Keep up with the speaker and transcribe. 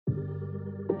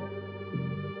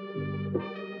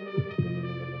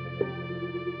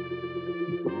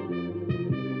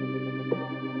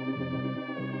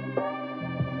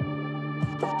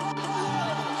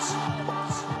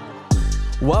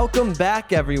Welcome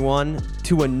back, everyone,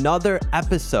 to another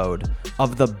episode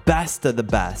of the best,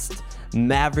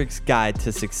 Maverick's Guide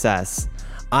to Success.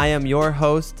 I am your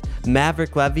host,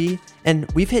 Maverick Levy,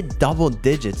 and we've hit double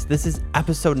digits. This is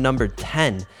episode number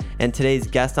 10, and today's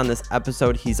guest on this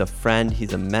episode, he's a friend,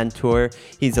 he's a mentor,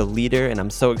 he's a leader, and I'm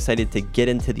so excited to get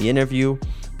into the interview.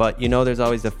 But you know, there's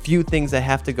always a few things I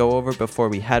have to go over before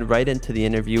we head right into the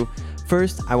interview.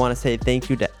 First, I want to say thank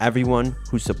you to everyone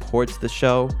who supports the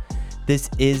show.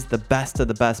 This is the best of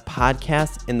the best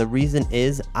podcast, and the reason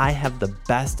is I have the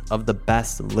best of the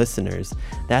best listeners.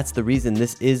 That's the reason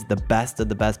this is the best of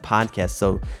the best podcast.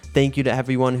 So thank you to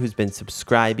everyone who's been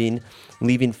subscribing,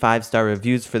 leaving 5-star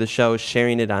reviews for the show,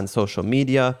 sharing it on social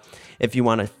media. If you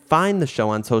want to find the show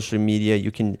on social media,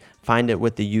 you can find it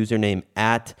with the username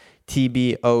at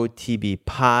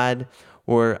TBOTBpod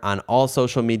or on all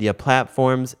social media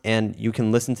platforms, and you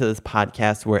can listen to this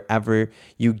podcast wherever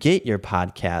you get your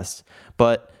podcasts.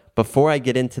 But before I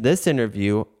get into this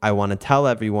interview, I want to tell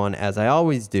everyone, as I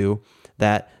always do,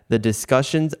 that the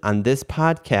discussions on this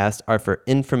podcast are for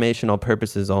informational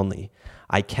purposes only.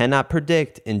 I cannot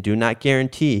predict and do not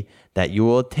guarantee that you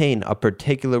will attain a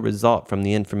particular result from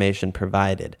the information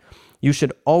provided. You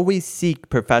should always seek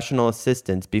professional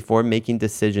assistance before making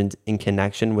decisions in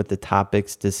connection with the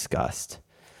topics discussed.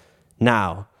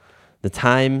 Now,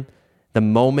 the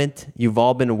moment you've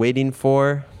all been waiting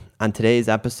for on today's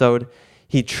episode.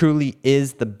 He truly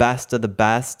is the best of the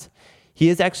best. He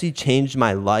has actually changed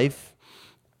my life,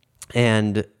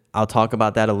 and I'll talk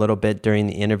about that a little bit during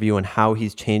the interview and how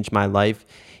he's changed my life.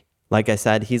 Like I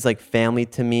said, he's like family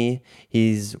to me.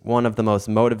 He's one of the most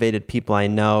motivated people I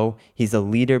know. He's a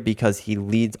leader because he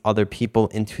leads other people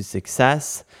into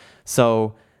success.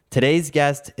 So today's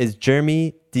guest is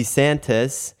Jeremy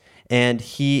DeSantis, and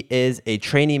he is a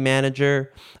training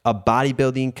manager, a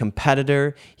bodybuilding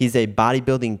competitor. He's a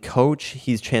bodybuilding coach.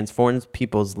 He's transformed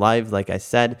people's lives. Like I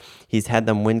said, he's had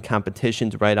them win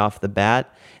competitions right off the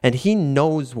bat, and he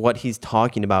knows what he's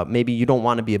talking about. Maybe you don't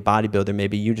want to be a bodybuilder.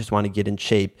 Maybe you just want to get in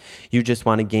shape. You just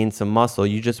want to gain some muscle.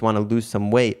 You just want to lose some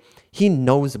weight. He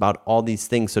knows about all these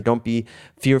things. So don't be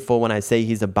fearful when I say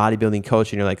he's a bodybuilding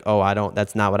coach and you're like,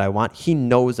 that's not what I want. He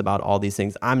knows about all these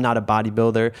things. I'm not a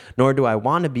bodybuilder, nor do I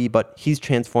want to be, but he's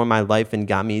transformed my life and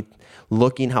got me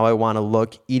looking how I want to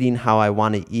look, eating how I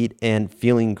want to eat, and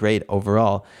feeling great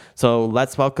overall. So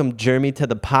let's welcome Jeremy to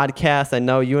the podcast. I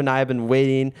know you and I have been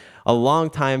waiting a long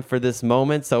time for this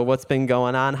moment. So what's been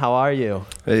going on? How are you?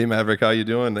 Hey, Maverick, how you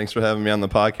doing? Thanks for having me on the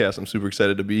podcast. I'm super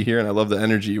excited to be here, and I love the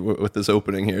energy with this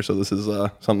opening here. So this is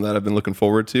something that I've been looking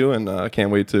forward to, and I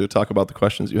can't wait to talk about the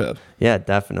questions you have. Yeah,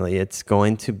 definitely. It's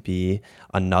going to be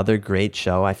another great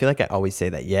show. I feel like I always say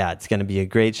that, it's going to be a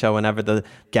great show whenever the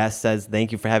guest says,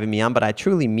 thank you for having me on, but I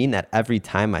truly mean that every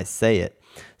time I say it.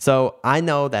 So I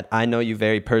know that I know you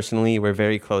very personally. We're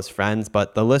very close friends,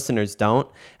 but the listeners don't.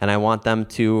 And I want them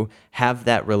to have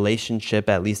that relationship,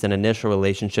 at least an initial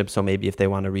relationship. So maybe if they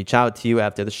want to reach out to you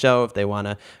after the show, if they want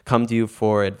to come to you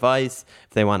for advice, if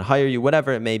they want to hire you,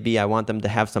 whatever it may be, I want them to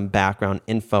have some background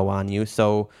info on you.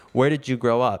 So where did you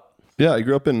grow up? Yeah, I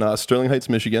grew up in Sterling Heights,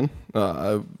 Michigan.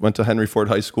 I went to Henry Ford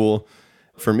High School.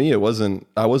 For me, I wasn't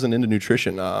into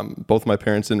nutrition. Both my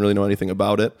parents didn't really know anything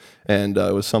about it, and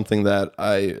it was something that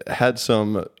I had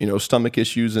some, stomach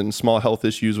issues and small health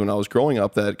issues when I was growing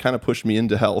up that kind of pushed me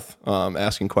into health,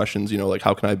 asking questions, like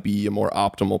how can I be a more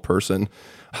optimal person?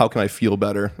 How can I feel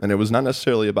better? And it was not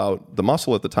necessarily about the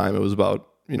muscle at the time. It was about,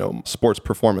 sports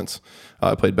performance.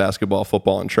 I played basketball,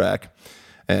 football, and track.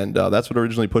 And that's what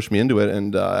originally pushed me into it.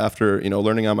 And after,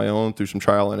 learning on my own through some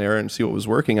trial and error and see what was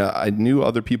working, I knew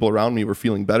other people around me were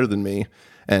feeling better than me.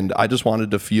 And I just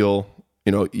wanted to feel,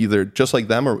 either just like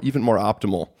them or even more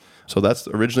optimal. So that's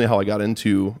originally how I got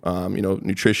into,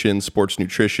 nutrition, sports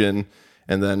nutrition,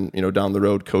 and then, down the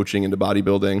road, coaching into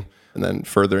bodybuilding, and then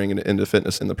furthering into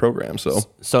fitness in the program.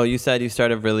 So you said you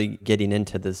started really getting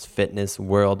into this fitness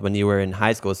world when you were in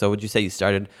high school. So would you say you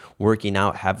started working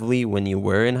out heavily when you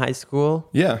were in high school?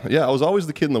 Yeah. I was always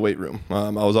the kid in the weight room. I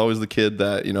was always the kid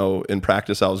that, in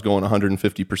practice, I was going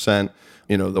 150%.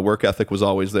 The work ethic was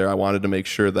always there. I wanted to make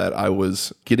sure that I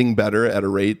was getting better at a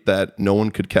rate that no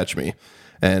one could catch me.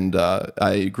 And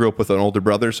I grew up with an older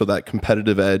brother, so that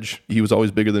competitive edge, he was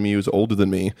always bigger than me, he was older than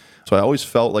me. So I always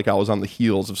felt like I was on the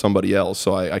heels of somebody else.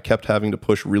 So I kept having to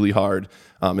push really hard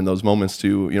in those moments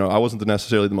to, I wasn't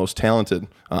necessarily the most talented,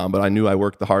 but I knew I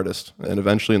worked the hardest. And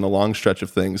eventually in the long stretch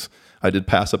of things, I did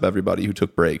pass up everybody who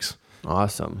took breaks.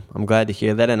 Awesome. I'm glad to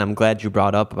hear that, and I'm glad you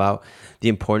brought up about the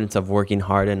importance of working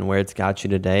hard and where it's got you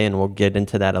today, and we'll get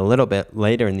into that a little bit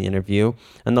later in the interview.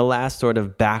 And the last sort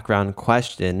of background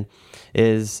question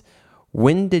is,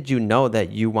 When did you know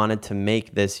that you wanted to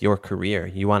make this your career?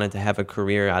 You wanted to have a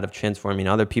career out of transforming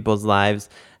other people's lives,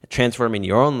 transforming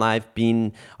your own life,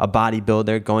 being a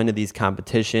bodybuilder, going to these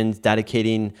competitions,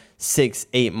 dedicating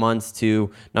 6-8 months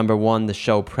to, number one, the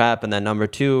show prep, and then number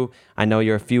two, I know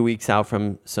you're a few weeks out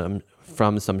from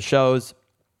some shows.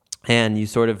 And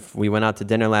we went out to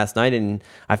dinner last night, and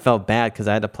I felt bad because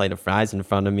I had a plate of fries in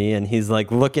front of me, and he's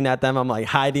like looking at them. I'm like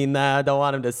hiding that. I don't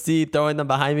want him to see, throwing them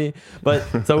behind me. But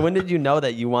so when did you know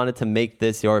that you wanted to make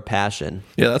this your passion?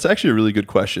 Yeah, that's actually a really good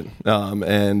question.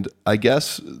 And I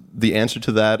guess the answer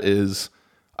to that is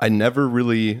I never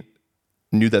really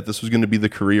knew that this was going to be the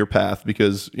career path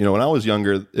because, when I was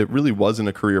younger, it really wasn't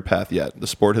a career path yet. The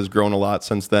sport has grown a lot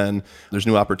since then. There's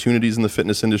new opportunities in the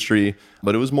fitness industry,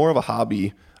 but it was more of a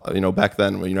hobby. Back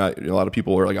then, when a lot of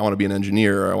people were like, I want to be an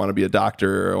engineer, or I want to be a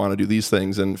doctor, or I want to do these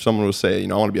things. And if someone would say,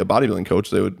 I want to be a bodybuilding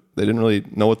coach, they didn't really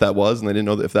know what that was, and they didn't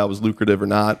know if that was lucrative or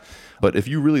not. But if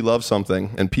you really love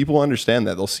something, and people understand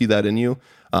that, they'll see that in you,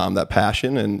 that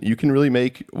passion, and you can really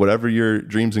make whatever your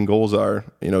dreams and goals are,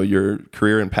 your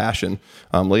career and passion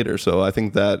later. So I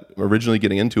think that originally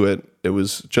getting into it, it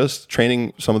was just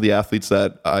training some of the athletes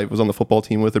that I was on the football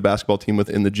team with or basketball team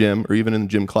with in the gym or even in the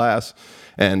gym class.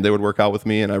 And they would work out with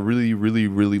me, and I really, really,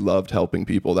 really loved helping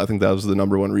people. I think that was the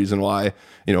number one reason why,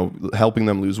 helping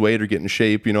them lose weight or get in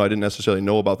shape. I didn't necessarily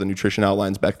know about the nutrition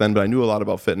outlines back then, but I knew a lot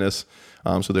about fitness.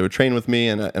 So they would train with me,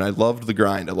 and I loved the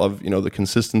grind. I loved, the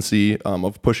consistency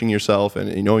of pushing yourself,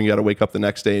 and knowing you got to wake up the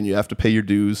next day and you have to pay your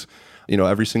dues,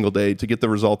 every single day to get the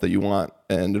result that you want.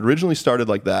 And it originally started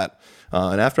like that.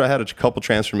 And after I had a couple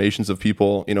transformations of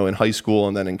people, in high school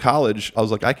and then in college, I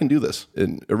was like, I can do this.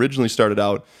 It originally started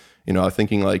out,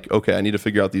 thinking like, okay, I need to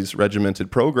figure out these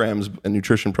regimented programs and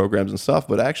nutrition programs and stuff.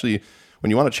 But actually,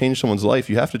 when you want to change someone's life,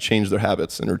 you have to change their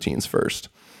habits and routines first.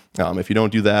 If you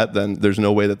don't do that, then there's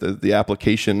no way that the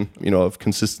application, of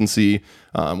consistency,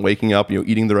 waking up,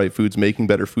 eating the right foods, making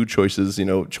better food choices,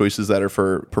 choices that are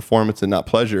for performance and not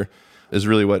pleasure, is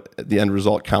really what the end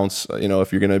result counts,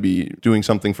 if you're going to be doing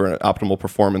something for an optimal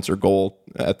performance or goal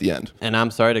at the end. And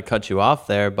I'm sorry to cut you off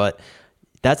there, but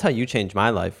that's how you changed my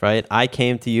life, right? I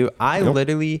came to you. I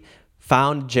literally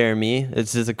found Jeremy.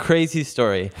 It's just a crazy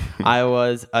story. I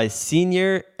was a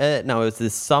senior. It was the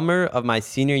summer of my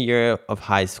senior year of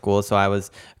high school. So I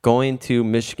was going to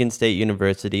Michigan State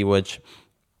University, which,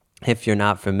 if you're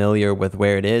not familiar with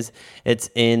where it is, it's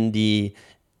in the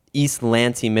East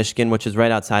Lansing, Michigan, which is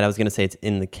right outside. I was going to say it's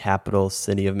in the capital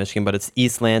city of Michigan, but it's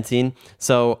East Lansing.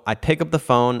 So I pick up the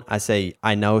phone. I say,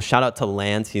 I know, shout out to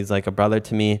Lance. He's like a brother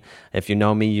to me. If you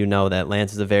know me, you know that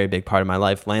Lance is a very big part of my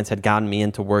life. Lance had gotten me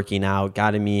into working out,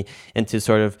 gotten me into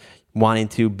sort of wanting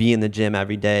to be in the gym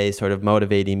every day, sort of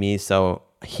motivating me. So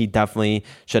he definitely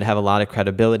should have a lot of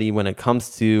credibility when it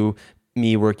comes to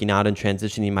me working out and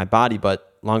transitioning my body.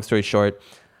 But long story short,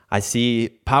 I see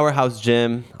Powerhouse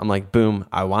Gym. I'm like, boom,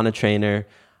 I want a trainer.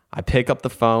 I pick up the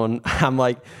phone. I'm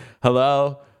like,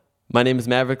 hello, my name is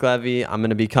Maverick Levy. I'm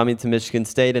going to be coming to Michigan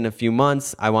State in a few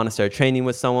months. I want to start training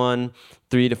with someone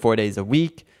 3 to 4 days a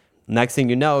week. Next thing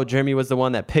you know, Jeremy was the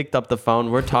one that picked up the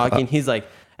phone. We're talking. He's like,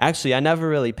 actually, I never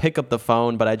really pick up the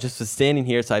phone, but I just was standing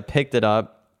here, so I picked it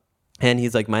up. And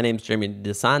he's like, my name's Jeremy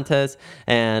DeSantis,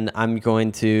 and I'm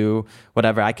going to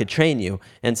whatever, I could train you.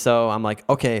 And so I'm like,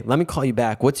 okay, let me call you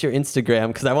back. What's your Instagram?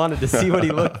 Because I wanted to see what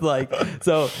he looked like.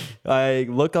 So I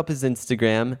look up his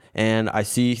Instagram, and I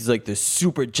see he's like this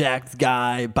super jacked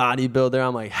guy, bodybuilder.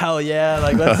 I'm like, hell yeah,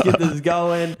 like let's get this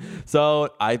going. So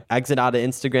I exit out of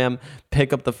Instagram,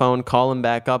 pick up the phone, call him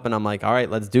back up, and I'm like, all right,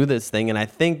 let's do this thing. And I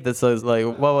think this was like,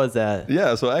 what was that?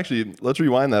 Yeah, so actually, let's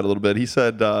rewind that a little bit. He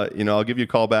said, I'll give you a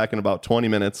call back in about 20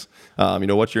 minutes.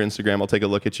 What's your Instagram? I'll take a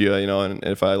look at you, and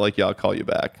if I like you, I'll call you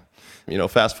back.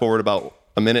 Fast forward about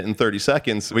a minute and 30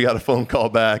 seconds, we got a phone call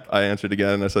back. I answered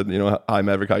again, and I said, hi,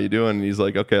 Maverick, how you doing? And he's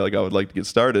like, okay, like I would like to get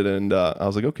started. And I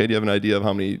was like, okay, do you have an idea of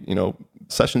how many,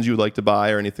 sessions you would like to buy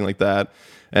or anything like that?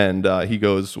 And he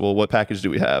goes, well, what package do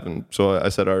we have? And so I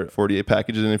said our 48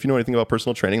 packages. And if you know anything about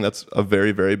personal training, that's a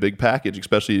very, very big package,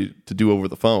 especially to do over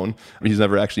the phone. He's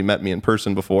never actually met me in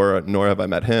person before, nor have I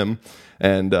met him.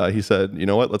 And he said, you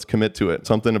know what, let's commit to it.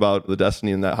 Something about the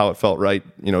destiny and that how it felt right,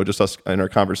 just us in our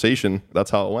conversation, that's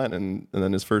how it went. And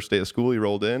then his first day of school, he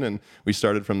rolled in and we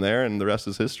started from there, and the rest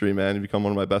is history, man. He become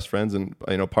one of my best friends and,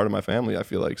 part of my family, I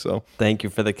feel like. So thank you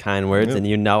for the kind words.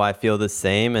 Yeah. And I feel the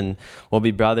same, and we'll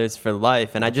be brothers for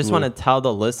life. And I just want to tell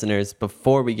the listeners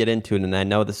before we get into it, and I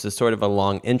know this is sort of a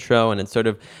long intro and it's sort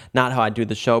of not how I do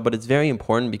the show, but it's very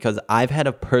important because I've had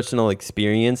a personal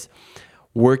experience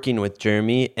working with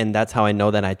Jeremy, and that's how I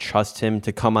know that I trust him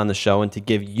to come on the show and to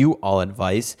give you all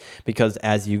advice, because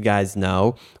as you guys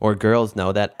know, or girls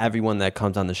know, that everyone that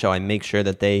comes on the show, I make sure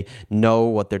that they know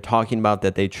what they're talking about,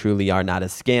 that they truly are not a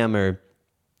scammer,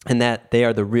 and that they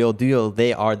are the real deal.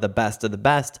 They are the best of the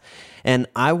best. And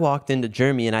I walked into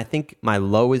Jeremy, and I think my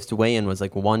lowest weigh-in was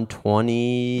like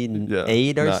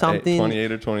 128 or something.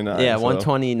 28 or 29. Yeah,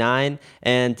 129.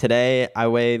 And today I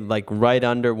weigh like right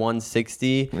under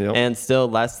 160 and still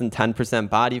less than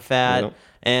 10% body fat. Yep.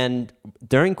 And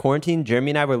during quarantine, Jeremy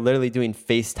and I were literally doing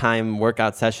FaceTime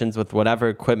workout sessions with whatever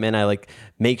equipment I like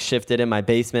makeshifted in my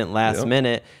basement last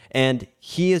minute. And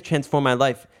he has transformed my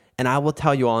life. And I will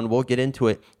tell you all, and we'll get into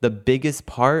it, the biggest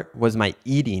part was my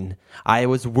eating. I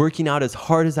was working out as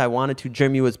hard as I wanted to.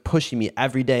 Jeremy was pushing me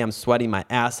every day. I'm sweating my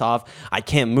ass off. I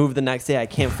can't move the next day. I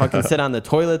can't fucking sit on the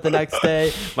toilet the next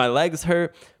day. My legs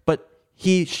hurt. But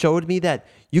he showed me that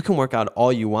you can work out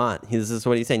all you want. This is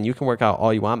what he's saying. You can work out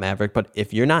all you want, Maverick. But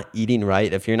if you're not eating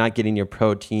right, if you're not getting your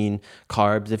protein,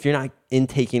 carbs, if you're not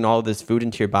intaking all of this food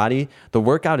into your body, the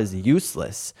workout is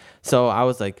useless. So I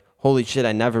was like, holy shit,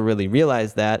 I never really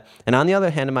realized that. And on the other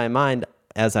hand, in my mind,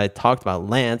 as I talked about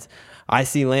Lance, I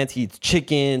see Lance eats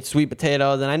chicken, sweet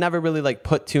potatoes, and I never really like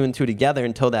put two and two together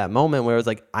until that moment where it was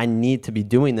like, I need to be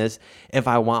doing this if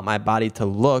I want my body to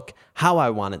look how I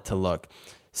want it to look.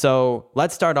 So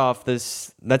let's start off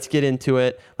let's get into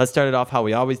it. Let's start it off how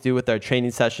we always do with our training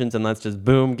sessions, and let's just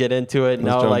boom, get into it.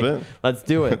 Let's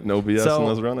do it. No BS, and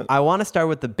let's run it. I want to start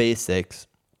with the basics.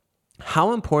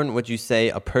 How important would you say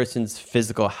a person's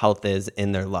physical health is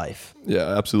in their life?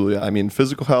 Yeah, absolutely. I mean,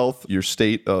 physical health, your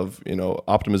state of,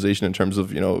 optimization in terms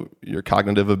of, your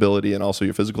cognitive ability and also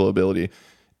your physical ability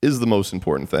is the most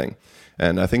important thing.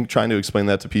 And I think trying to explain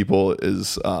that to people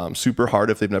is super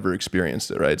hard if they've never experienced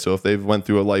it, right? So if they've went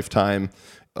through a lifetime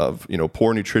of,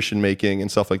 poor nutrition making and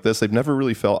stuff like this, they've never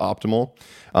really felt optimal.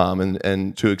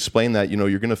 And to explain that,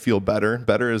 you're going to feel better.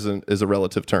 Better is a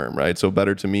relative term, right? So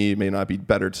better to me may not be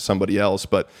better to somebody else,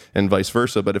 and vice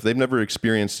versa. But if they've never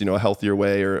experienced, a healthier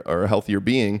way or a healthier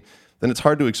being, then it's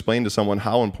hard to explain to someone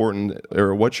how important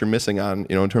or what you're missing on,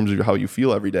 in terms of how you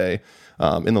feel every day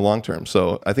in the long term.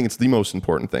 So I think it's the most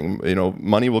important thing.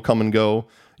 Money will come and go.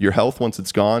 Your health, once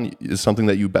it's gone, is something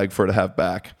that you beg for to have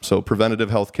back. So preventative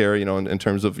health care, in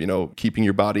terms of, keeping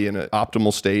your body in an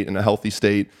optimal state and a healthy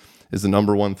state is the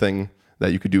number one thing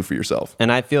that you could do for yourself.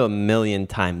 And I feel a million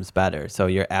times better. So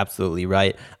you're absolutely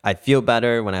right. I feel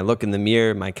better when I look in the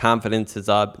mirror. My confidence is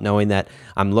up, knowing that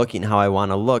I'm looking how I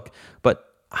want to look. But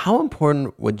how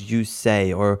important would you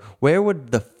say, or where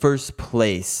would the first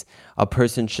place a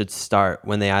person should start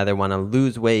when they either want to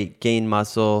lose weight, gain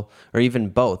muscle, or even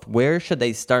both? Where should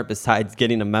they start besides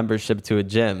getting a membership to a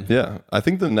gym? Yeah, I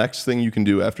think the next thing you can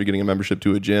do after getting a membership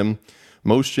to a gym,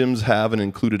 most gyms have an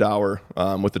included hour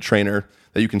with a trainer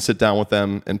that you can sit down with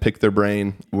them and pick their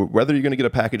brain. Whether you're going to get a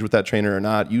package with that trainer or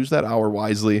not, use that hour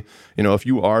wisely. If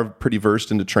you are pretty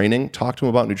versed into training, talk to them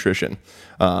about nutrition.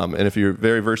 And if you're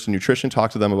very versed in nutrition, talk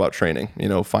to them about training.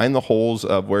 Find the holes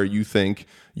of where you think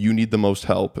you need the most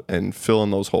help and fill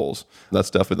in those holes. That's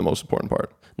definitely the most important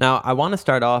part. Now, I want to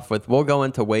start off with, we'll go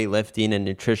into weightlifting and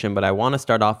nutrition, but I want to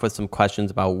start off with some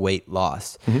questions about weight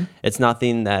loss. Mm-hmm. It's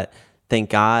nothing that, thank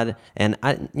God, and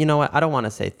I don't want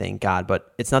to say thank God,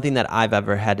 but it's nothing that I've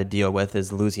ever had to deal with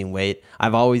is losing weight.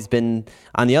 I've always been,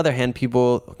 on the other hand,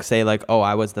 people say like, oh,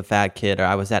 I was the fat kid, or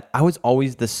I was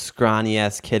always the scrawny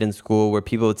ass kid in school where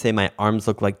people would say my arms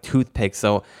look like toothpicks.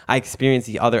 So I experienced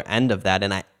the other end of that,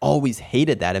 and I always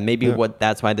hated that. And maybe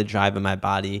that's why the drive in my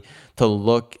body to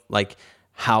look like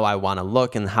how I want to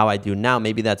look and how I do now,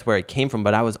 maybe that's where it came from.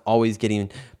 But I was always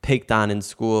getting picked on in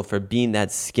school for being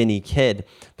that skinny kid.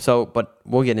 So, but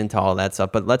we'll get into all that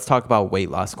stuff. But let's talk about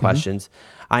weight loss questions.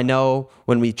 Mm-hmm. I know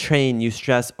when we train, you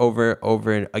stress over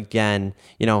again,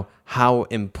 how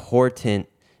important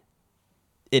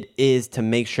it is to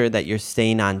make sure that you're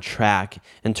staying on track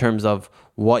in terms of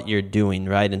what you're doing,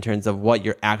 right? In terms of what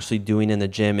you're actually doing in the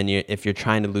gym. And if you're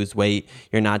trying to lose weight,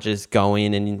 you're not just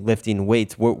going and lifting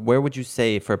weights. Where would you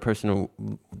say for a person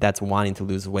that's wanting to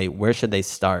lose weight, where should they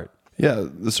start? Yeah,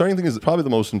 the starting thing is probably the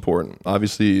most important.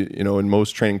 Obviously, in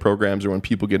most training programs or when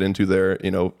people get into their,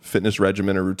 fitness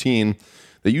regimen or routine,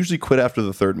 they usually quit after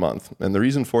the third month. And the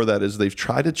reason for that is they've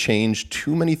tried to change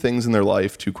too many things in their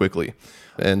life too quickly.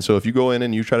 And so if you go in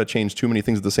and you try to change too many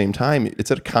things at the same time, it's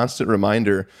a constant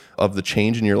reminder of the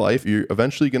change in your life. You're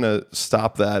eventually going to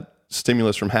stop that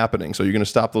stimulus from happening. So you're going to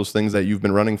stop those things that you've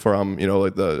been running from,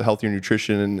 like the healthier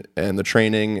nutrition and the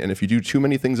training. And if you do too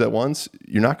many things at once,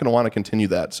 you're not going to want to continue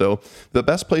that. So the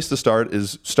best place to start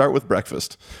is start with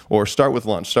breakfast or start with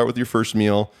lunch, start with your first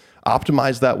meal,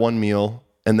 optimize that one meal,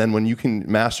 And then when you can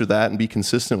master that and be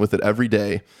consistent with it every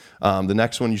day, the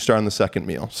next one you start on the second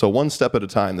meal. So one step at a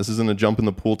time. This isn't a jump in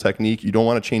the pool technique. You don't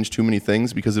want to change too many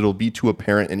things because it'll be too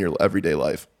apparent in your everyday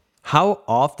life. How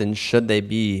often should they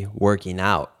be working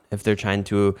out if they're trying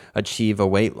to achieve a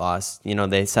weight loss?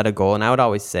 They set a goal, and I would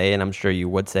always say, and I'm sure you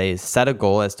would say, set a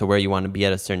goal as to where you want to be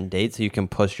at a certain date so you can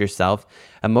push yourself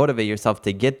and motivate yourself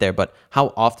to get there. But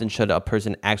how often should a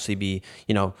person actually be,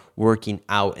 working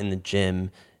out in the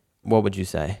gym? What would you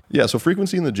say? Yeah, so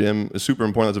frequency in the gym is super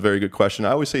important. That's a very good question.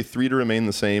 I always say 3 to remain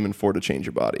the same and 4 to change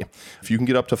your body. If you can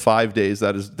get up to 5 days,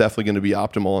 that is definitely going to be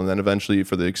optimal. And then eventually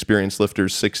for the experienced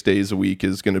lifters, 6 days a week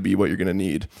is going to be what you're going to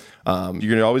need.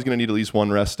 You're always going to need at least one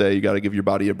rest day. You got to give your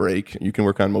body a break. You can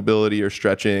work on mobility or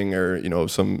stretching or,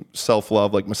 some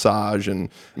self-love like massage and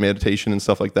meditation and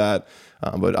stuff like that.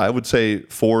 But I would say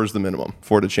 4 is the minimum,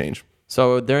 4 to change.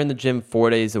 So they're in the gym 4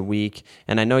 days a week,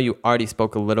 and I know you already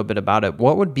spoke a little bit about it.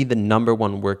 What would be the number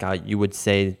one workout you would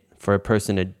say for a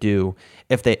person to do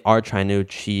if they are trying to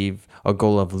achieve a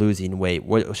goal of losing weight?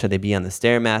 Should they be on the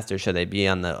Stairmaster? Should they be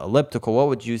on the elliptical? What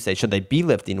would you say? Should they be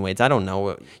lifting weights? I don't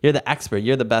know. You're the expert.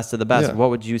 You're the best of the best. Yeah.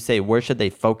 What would you say? Where should they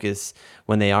focus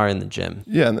when they are in the gym?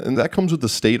 Yeah, and that comes with the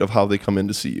state of how they come in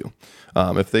to see you.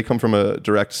 If they come from a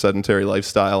direct sedentary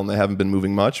lifestyle and they haven't been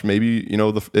moving much, maybe,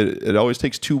 it always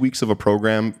takes 2 weeks of a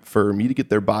program for me to get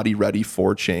their body ready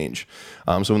for change.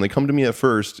 So when they come to me at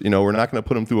first, we're not going to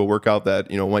put them through a workout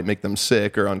that, might make them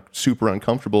sick or super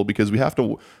uncomfortable, because you have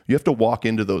to walk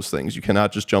into those things. You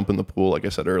cannot just jump in the pool, like I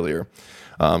said earlier.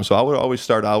 So I would always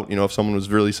start out, if someone was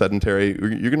really sedentary,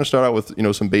 you're going to start out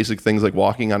with, some basic things like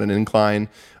walking on an incline.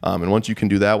 And once you can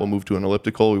do that, we'll move to an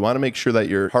elliptical. We want to make sure that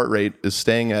your heart rate is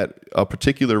staying at a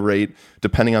particular rate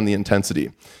depending on the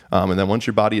intensity. And then once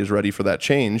your body is ready for that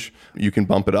change, you can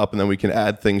bump it up, and then we can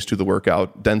add things to the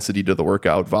workout, density to the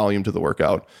workout, volume to the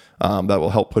workout, that will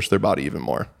help push their body even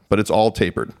more. But it's all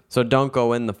tapered. So don't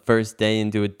go in the first day and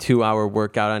do a 2-hour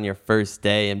workout on your first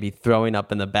day and be throwing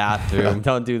up in the bathroom.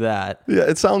 Don't do that. Yeah,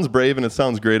 it sounds brave and it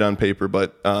sounds great on paper,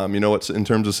 but it's in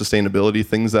terms of sustainability,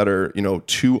 things that are,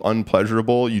 too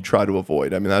unpleasurable, you try to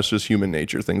avoid. I mean, that's just human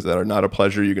nature. Things that are not a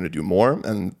pleasure, you're going to do more,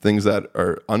 and things that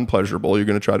are unpleasurable, you're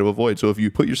going to try to avoid. So if you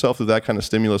put yourself through that kind of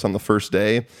stimulus on the first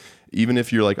day, even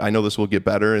if you're like, I know this will get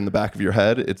better in the back of your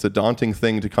head, it's a daunting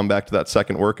thing to come back to that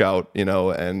second workout,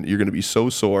 and you're going to be so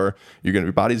sore,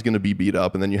 your body's going to be beat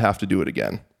up, and then you have to do it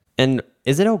again. And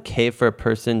is it okay for a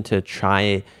person to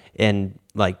try and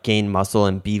gain muscle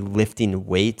and be lifting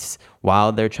weights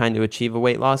while they're trying to achieve a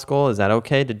weight loss goal? Is that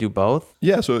okay to do both?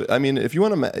 Yeah. So, I mean, if you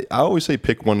want to, I always say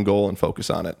pick one goal and focus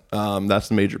on it. That's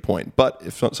the major point. But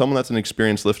if someone that's an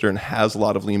experienced lifter and has a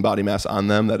lot of lean body mass on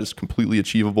them, that is completely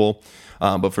achievable.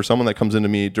 But for someone that comes into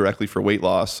me directly for weight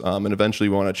loss and eventually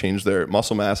want to change their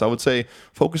muscle mass, I would say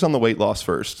focus on the weight loss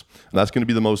first. And that's going to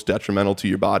be the most detrimental to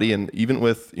your body. And even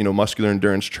with, muscular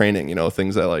endurance training,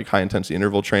 things that like high intensity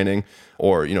interval training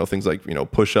or, things like,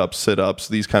 push-ups, sit-ups,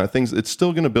 these kind of things, it's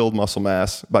still going to build muscle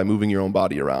mass by moving your own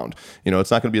body around.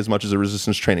 It's not going to be as much as a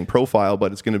resistance training profile,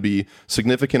 but it's going to be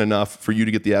significant enough for you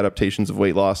to get the adaptations of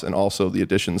weight loss and also the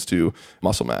additions to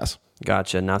muscle mass.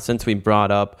 Gotcha. Now, since we brought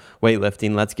up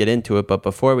weightlifting, let's get into it. But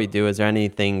before we do, is there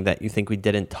anything that you think we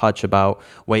didn't touch about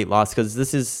weight loss? Because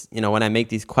this is, when I make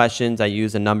these questions, I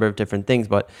use a number of different things,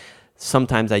 but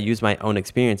sometimes I use my own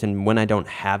experience. And when I don't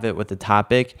have it with the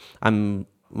topic, I'm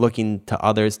looking to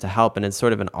others to help. And it's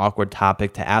sort of an awkward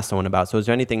topic to ask someone about. So is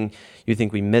there anything you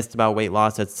think we missed about weight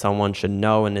loss that someone should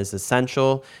know and is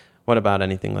essential? What about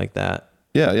anything like that?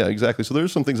 Yeah, exactly. So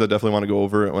there's some things I definitely want to go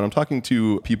over. When I'm talking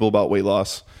to people about weight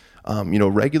loss,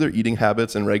 regular eating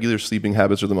habits and regular sleeping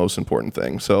habits are the most important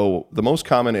thing. So the most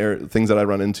common things that I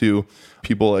run into,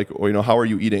 people like, how are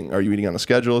you eating? Are you eating on a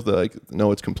schedule? They're like,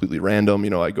 no, it's completely random.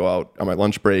 I go out on my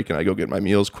lunch break and I go get my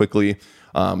meals quickly.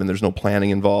 And there's no planning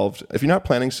involved. If you're not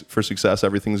planning for success,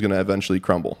 everything's going to eventually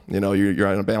crumble. You're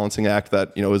on a balancing act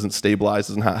that, isn't stabilized,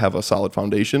 doesn't have a solid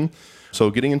foundation. So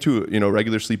getting into,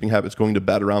 regular sleeping habits, going to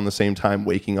bed around the same time,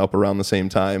 waking up around the same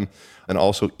time, and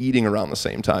also eating around the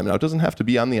same time. Now, it doesn't have to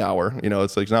be on the hour.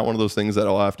 It's not one of those things that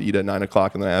I'll have to eat at 9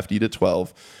 o'clock and then I have to eat at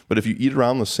 12. But if you eat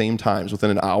around the same times within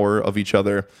an hour of each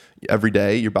other every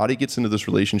day, your body gets into this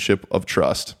relationship of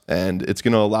trust. And it's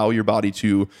going to allow your body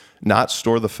to not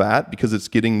store the fat because it's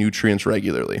getting nutrients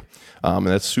regularly. And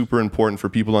that's super important for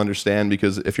people to understand,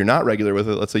 because if you're not regular with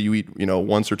it, let's say you eat,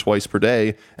 once or twice per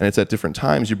day and it's at different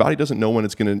times, your body doesn't know when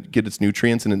it's going to get its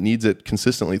nutrients and it needs it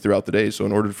consistently throughout the day. So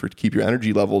in order to keep your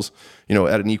energy levels,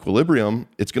 at an equilibrium,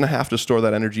 it's going to have to store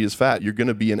that energy as fat. You're going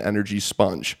to be an energy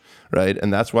sponge, right?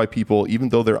 And that's why people, even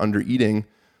though they're under eating,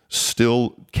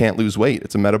 still can't lose weight.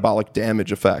 It's a metabolic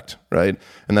damage effect, right?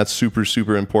 And that's super,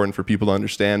 super important for people to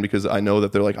understand, because I know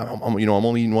that they're like, I'm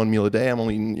only eating one meal a day. I'm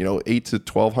only eating, 8 to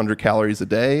 1,200 calories a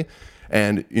day.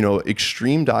 And,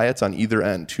 extreme diets on either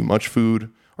end, too much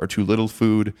food or too little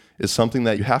food, is something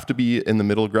that you have to be in the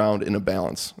middle ground in a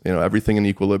balance, everything in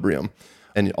equilibrium.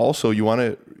 And also you want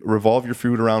to revolve your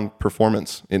food around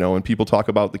performance. When people talk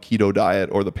about the keto diet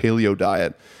or the paleo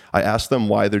diet, I ask them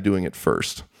why they're doing it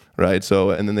first, right?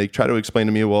 So, and then they try to explain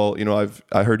to me, well,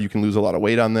 I heard you can lose a lot of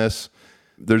weight on this.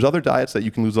 There's other diets that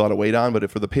you can lose a lot of weight on, but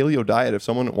for the paleo diet, if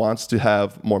someone wants to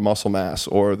have more muscle mass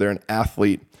or they're an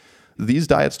athlete, these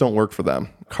diets don't work for them.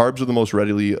 Carbs are the most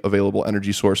readily available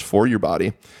energy source for your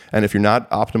body. And if you're not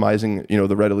optimizing,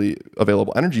 the readily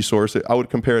available energy source, I would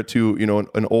compare it to,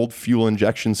 an old fuel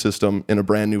injection system in a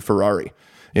brand new Ferrari.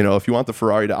 If you want the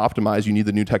Ferrari to optimize, you need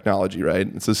the new technology, right?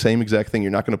 It's the same exact thing.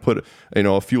 You're not going to put,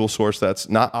 a fuel source that's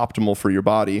not optimal for your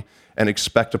body and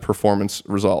expect a performance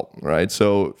result, right?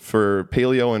 So for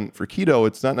paleo and for keto,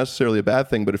 it's not necessarily a bad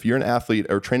thing, but if you're an athlete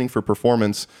or training for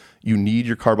performance, you need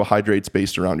your carbohydrates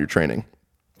based around your training.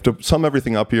 To sum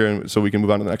everything up here, and so we can move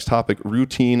on to the next topic,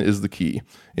 routine is the key.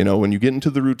 When you get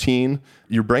into the routine,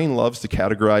 your brain loves to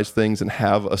categorize things and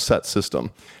have a set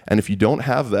system. And if you don't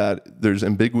have that, there's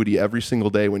ambiguity every single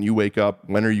day when you wake up.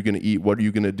 When are you going to eat? What are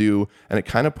you going to do? And it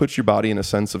kind of puts your body in a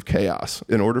sense of chaos.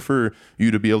 In order for you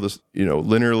to be able to,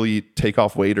 linearly take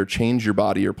off weight or change your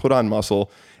body or put on muscle,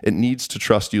 it needs to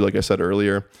trust you, like I said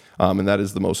earlier. And that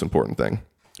is the most important thing.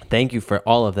 Thank you for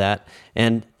all of that.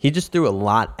 And he just threw a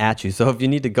lot at you. So if you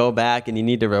need to go back and you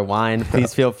need to rewind,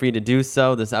 please feel free to do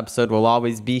so. This episode will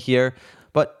always be here.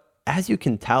 But as you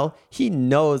can tell, he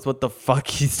knows what the fuck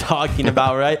he's talking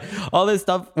about, right? All this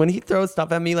stuff, when he throws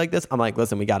stuff at me like this, I'm like,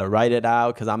 listen, we got to write it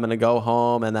out because I'm going to go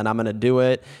home and then I'm going to do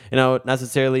it.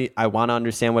 Necessarily, I want to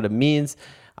understand what it means.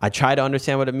 I try to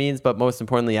understand what it means, but most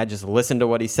importantly, I just listen to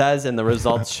what he says and the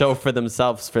results show for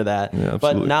themselves for that. Yeah,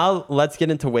 but now let's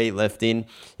get into weightlifting,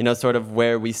 sort of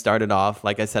where we started off.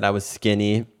 Like I said, I was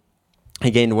skinny. I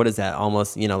gained, what is that?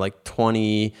 Almost, like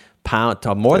 20 pounds,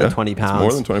 more than 20 pounds. It's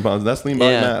more than 20 pounds. And that's lean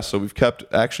body mass. So we've kept,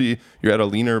 actually, you're at a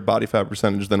leaner body fat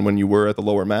percentage than when you were at the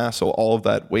lower mass. So all of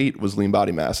that weight was lean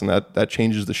body mass. And that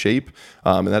changes the shape.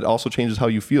 And that also changes how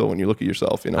you feel when you look at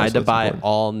yourself. I had to buy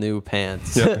all new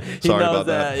pants. Yeah. Sorry about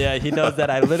that. Yeah, he knows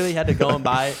that. I literally had to go and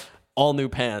buy all new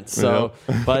pants. So,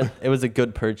 but it was a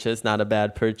good purchase, not a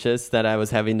bad purchase that I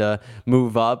was having to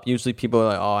move up. Usually people are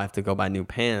like, oh, I have to go buy new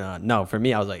pants. No, for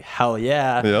me, I was like, hell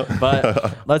yeah.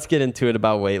 But let's get into it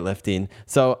about weightlifting.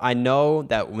 So I know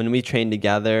that when we train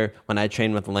together, when I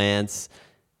train with Lance,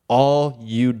 all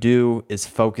you do is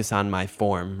focus on my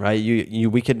form, right?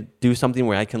 We could do something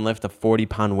where I can lift a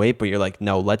 40-pound weight, but you're like,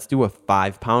 no, let's do a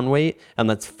 5-pound weight and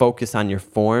let's focus on your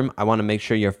form. I want to make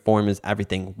sure your form is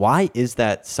everything. Why is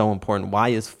that so important? Why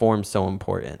is form so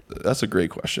important? That's a great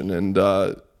question. And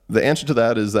the answer to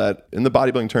that is that in the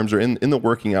bodybuilding terms, or in the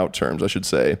working out terms, I should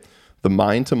say, the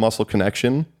mind to muscle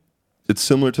connection, it's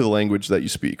similar to the language that you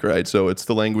speak, right? So it's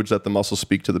the language that the muscles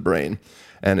speak to the brain.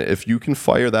 And if you can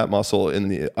fire that muscle in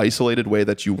the isolated way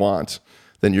that you want,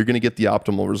 then you're going to get the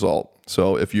optimal result.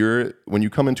 So when you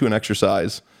come into an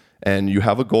exercise and you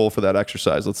have a goal for that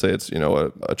exercise, let's say it's,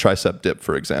 a tricep dip,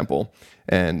 for example,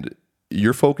 and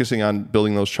you're focusing on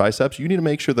building those triceps, you need to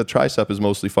make sure the tricep is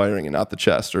mostly firing and not the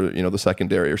chest or, the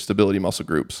secondary or stability muscle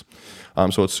groups.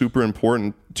 So it's super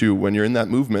important to, when you're in that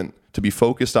movement, to be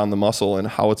focused on the muscle and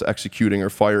how it's executing or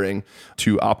firing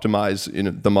to optimize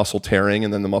the muscle tearing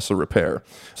and then the muscle repair.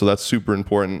 So that's super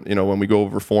important. When we go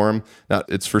over form, now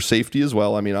it's for safety as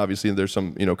well. I mean, obviously there's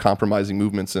some, compromising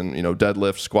movements and,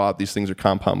 deadlift, squat, these things are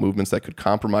compound movements that could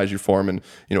compromise your form and,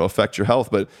 affect your health.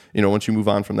 But, once you move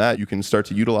on from that, you can start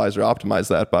to utilize or optimize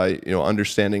that by,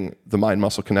 understanding the mind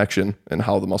muscle connection and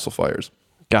how the muscle fires.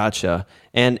 Gotcha.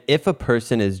 And if a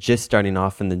person is just starting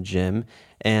off in the gym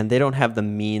and they don't have the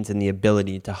means and the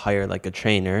ability to hire like a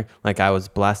trainer, like I was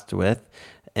blessed with,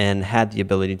 and had the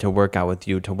ability to work out with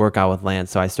you, to work out with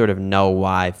Lance, so I sort of know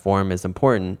why form is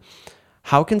important,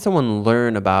 how can someone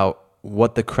learn about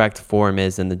what the correct form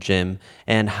is in the gym,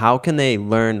 and how can they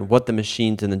learn what the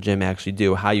machines in the gym actually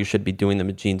do, how you should be doing the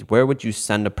machines? Where would you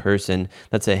send a person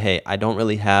that say, hey, I don't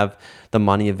really have the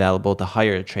money available to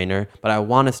hire a trainer, but I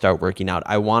want to start working out.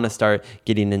 I want to start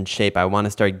getting in shape. I want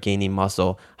to start gaining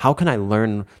muscle. How can I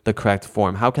learn the correct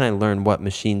form? How can I learn what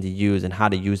machine to use and how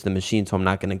to use the machine so I'm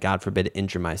not going to, God forbid,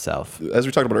 injure myself? As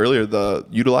we talked about earlier,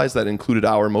 utilize that included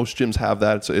hour. Most gyms have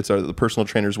that. It's the personal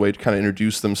trainer's way to kind of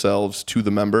introduce themselves to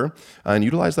the member and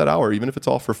utilize that hour, even if it's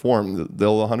all for form.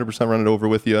 They'll 100% run it over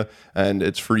with you, and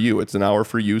it's for you. It's an hour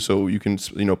for you, so you can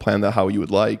plan that how you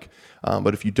would like.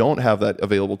 But if you don't have that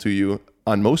available to you,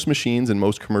 on most machines and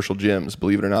most commercial gyms,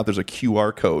 believe it or not, there's a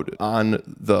QR code on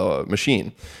the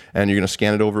machine, and you're going to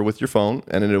scan it over with your phone,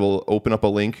 and it will open up a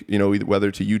link,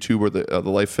 whether to YouTube or the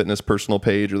Life Fitness personal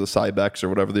page or the Cybex or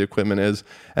whatever the equipment is,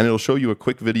 and it'll show you a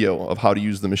quick video of how to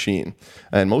use the machine.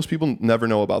 And most people never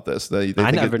know about this. They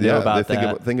never knew about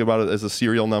that. Think about it as a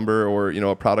serial number or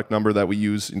a product number that we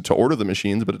use to order the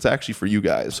machines, but it's actually for you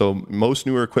guys. So most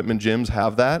newer equipment gyms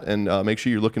have that, and make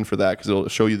sure you're looking for that because it'll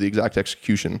show you the exact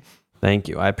execution. Thank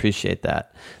you. I appreciate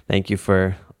that. Thank you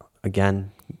for,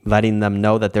 again, letting them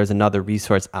know that there's another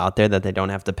resource out there that they don't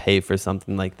have to pay for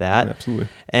something like that. Absolutely.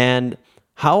 And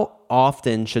how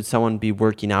often should someone be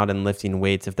working out and lifting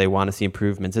weights if they want to see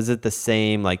improvements? Is it the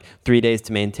same, like 3 days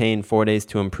to maintain, 4 days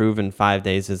to improve, and 5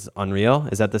 days is unreal?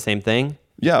 Is that the same thing?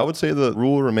 Yeah, I would say the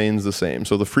rule remains the same.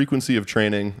 So the frequency of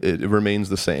training, it remains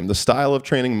the same. The style of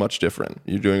training, much different.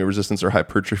 You're doing a resistance or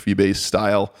hypertrophy-based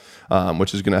style,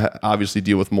 which is going to obviously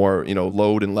deal with more,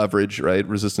 load and leverage, right?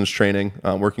 Resistance training,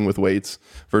 working with weights,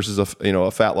 versus a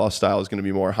fat loss style is going to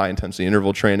be more high-intensity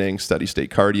interval training,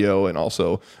 steady-state cardio, and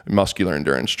also muscular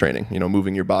endurance training.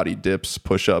 Moving your body, dips,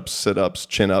 push-ups, sit-ups,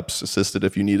 chin-ups, assisted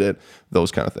if you need it, those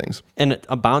kind of things. And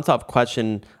a bounce-off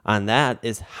question on that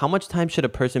is, how much time should a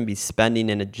person be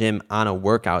spending in a gym on a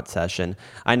workout session?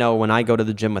 I know when I go to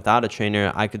the gym without a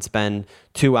trainer, I could spend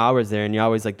 2 hours there, and you're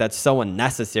always like, that's so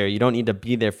unnecessary. You don't need to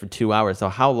be there for 2 hours. So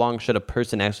how long should a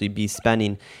person actually be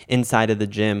spending inside of the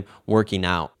gym working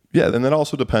out? Yeah, and that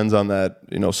also depends on that,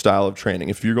 style of training.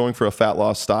 If you're going for a fat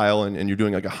loss style and you're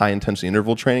doing like a high intensity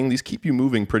interval training, these keep you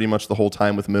moving pretty much the whole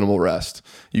time with minimal rest.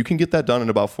 You can get that done in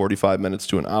about 45 minutes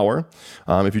to an hour.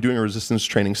 If you're doing a resistance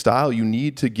training style, you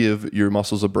need to give your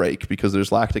muscles a break because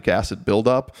there's lactic acid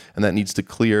buildup and that needs to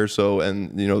clear. So,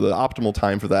 the optimal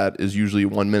time for that is usually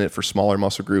 1 minute for smaller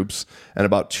muscle groups and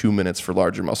about 2 minutes for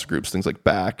larger muscle groups, things like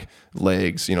back,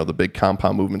 legs, the big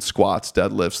compound movements, squats,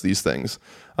 deadlifts, these things.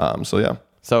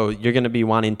 So you're going to be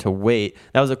wanting to wait.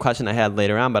 That was a question I had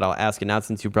later on, but I'll ask it now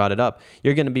since you brought it up.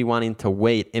 You're going to be wanting to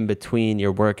wait in between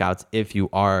your workouts if you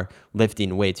are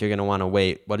lifting weights. You're going to want to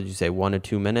wait, what did you say, 1 or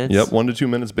 2 minutes? Yep, 1 to 2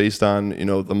 minutes based on,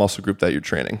 the muscle group that you're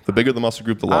training. The bigger the muscle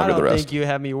group, the longer the rest. I don't think you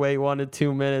have me wait 1 to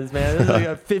 2 minutes, man. This is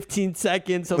like 15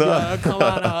 seconds. So come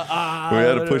on. We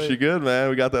had to push you good,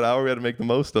 man. We got that hour. We had to make the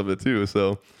most of it too.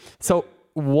 So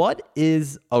what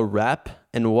is a rep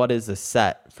and what is a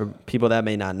set for people that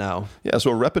may not know? Yeah,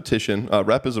 so a rep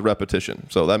is a repetition.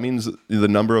 So that means the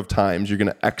number of times you're going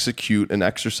to execute an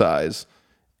exercise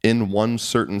in one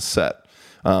certain set.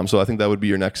 So I think that would be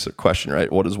your next question, right?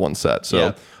 What is one set?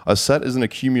 So A set is an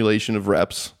accumulation of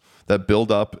reps that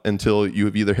build up until you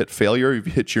have either hit failure or you've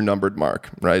hit your numbered mark,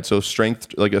 right? So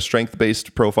strength, like a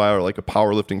strength-based profile or like a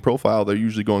powerlifting profile, they're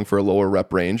usually going for a lower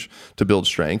rep range to build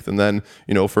strength. And then,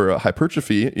 for a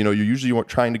hypertrophy, you're usually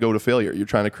trying to go to failure. You're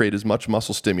trying to create as much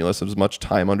muscle stimulus, as much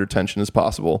time under tension as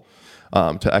possible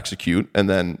to execute. And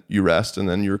then you rest and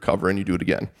then you recover and you do it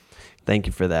again. Thank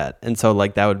you for that. And so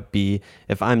that would be,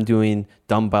 if I'm doing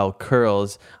dumbbell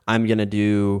curls, I'm going to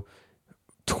do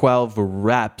 12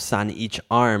 reps on each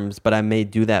arms, but I may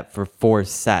do that for 4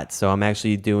 sets. So I'm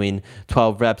actually doing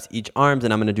 12 reps each arms,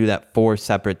 and I'm going to do that 4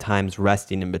 separate times,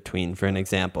 resting in between, for an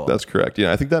example. That's correct.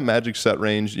 Yeah, I think that magic set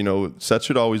range, sets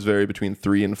should always vary between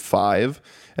 3 and 5.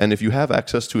 And if you have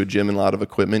access to a gym and a lot of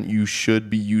equipment, you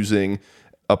should be using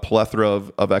a plethora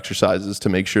of exercises to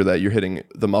make sure that you're hitting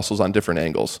the muscles on different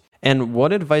angles. And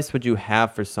what advice would you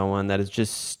have for someone that is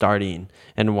just starting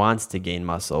and wants to gain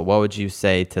muscle? What would you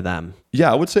say to them?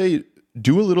 Yeah, I would say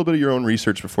do a little bit of your own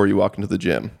research before you walk into the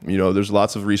gym. There's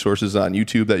lots of resources on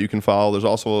YouTube that you can follow. There's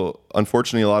also,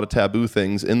 unfortunately, a lot of taboo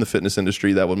things in the fitness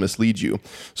industry that will mislead you.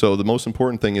 So the most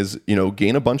important thing is,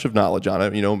 gain a bunch of knowledge on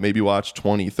it. Maybe watch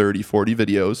 20, 30, 40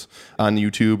 videos on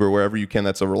YouTube or wherever you can.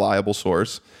 That's a reliable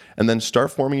source. And then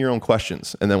start forming your own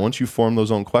questions. And then once you form those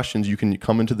own questions, you can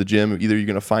come into the gym. Either you're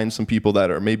going to find some people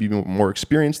that are maybe more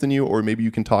experienced than you, or maybe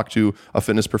you can talk to a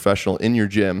fitness professional in your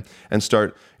gym and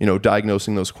start,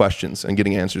 diagnosing those questions and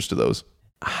getting answers to those.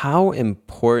 How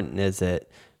important is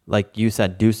it? Like you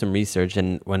said, do some research.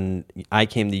 And when I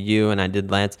came to you and I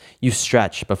did Lance, you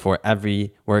stretch before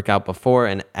every workout, before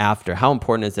and after. How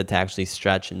important is it to actually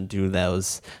stretch and do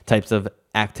those types of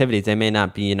activities. They may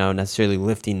not be, necessarily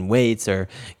lifting weights or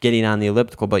getting on the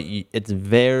elliptical, but it's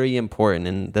very important.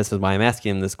 And this is why I'm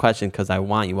asking him this question, because I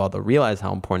want you all to realize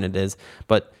how important it is.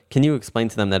 But can you explain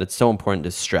to them that it's so important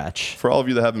to stretch? For all of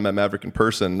you that haven't met Maverick in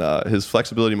person, his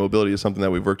flexibility and mobility is something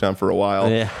that we've worked on for a while.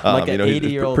 Yeah, like an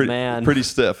 80-year-old man. Pretty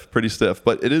stiff.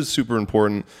 But it is super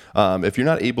important. If you're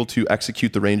not able to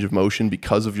execute the range of motion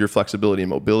because of your flexibility and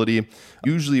mobility,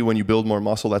 usually when you build more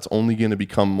muscle, that's only going to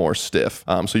become more stiff.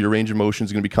 So your range of motion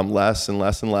is going to become less and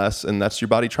less and less, and that's your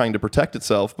body trying to protect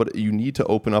itself. But you need to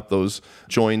open up those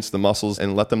joints, the muscles,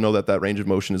 and let them know that that range of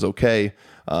motion is okay.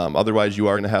 Otherwise, you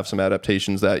are going to have some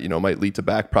adaptations that might lead to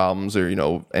back problems or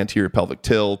anterior pelvic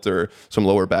tilt or some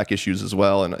lower back issues as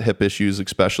well, and hip issues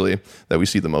especially that we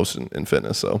see the most in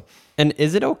fitness. So. And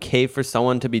is it okay for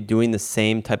someone to be doing the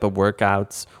same type of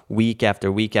workouts week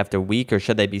after week after week, or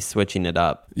should they be switching it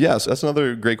up? Yes, that's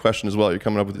another great question as well. You're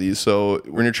coming up with these. So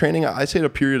when you're training, I say a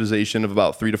periodization of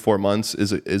about 3 to 4 months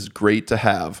is great to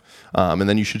have, and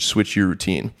then you should switch your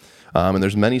routine. And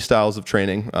there's many styles of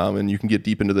training, and you can get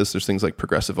deep into this. There's things like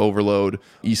progressive overload,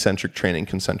 eccentric training,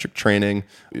 concentric training,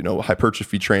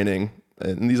 hypertrophy training,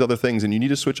 and these other things. And you need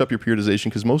to switch up your periodization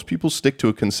because most people stick to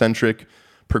a concentric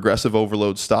progressive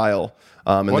overload style.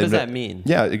 What does that mean?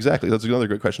 Yeah, exactly. That's another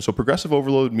great question. So progressive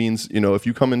overload means, if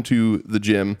you come into the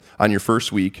gym on your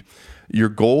first week, your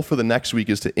goal for the next week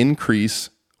is to increase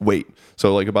weight.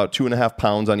 So like about 2.5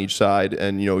 pounds on each side.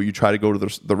 And, you try to go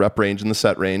to the rep range and the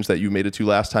set range that you made it to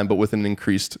last time, but with an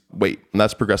increased weight. And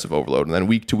that's progressive overload. And then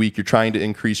week to week, you're trying to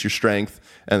increase your strength.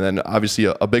 And then obviously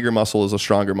a bigger muscle is a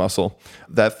stronger muscle.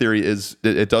 That theory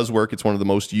it does work. It's one of the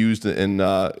most used in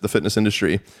the fitness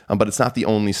industry, but it's not the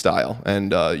only style.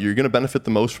 And you're going to benefit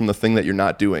the most from the thing that you're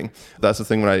not doing. That's the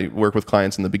thing when I work with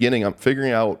clients in the beginning, I'm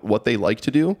figuring out what they like to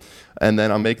do, and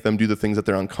then I'll make them do the things that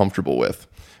they're uncomfortable with.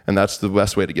 And that's the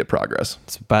best way to get progress.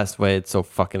 It's the best way. It's so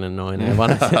fucking annoying. I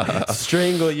want to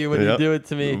strangle you when you do it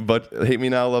to me. But hate me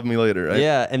now, love me later, right?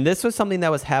 Yeah, and this was something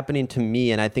that was happening to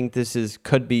me, and I think this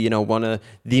could be, one of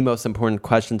the most important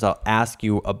questions I'll ask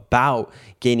you about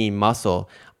gaining muscle.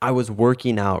 I was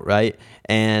working out, right,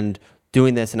 and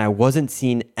doing this, and I wasn't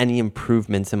seeing any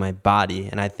improvements in my body,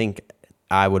 and I think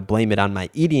I would blame it on my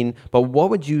eating. But what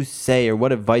would you say, or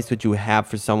what advice would you have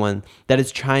for someone that is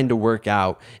trying to work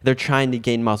out? They're trying to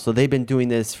gain muscle. They've been doing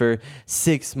this for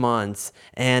 6 months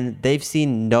and they've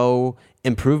seen no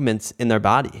improvements in their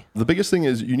body. The biggest thing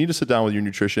is you need to sit down with your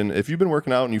nutrition. If you've been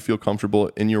working out and you feel comfortable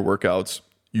in your workouts,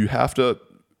 you have to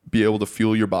be able to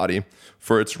fuel your body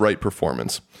for its right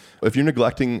performance. If you're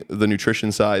neglecting the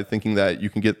nutrition side, thinking that you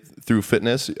can get through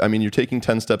fitness, you're taking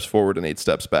 10 steps forward and 8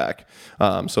 steps back.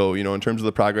 So, in terms of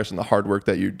the progress and the hard work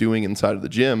that you're doing inside of the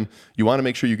gym, you want to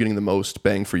make sure you're getting the most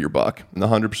bang for your buck. And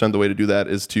 100% the way to do that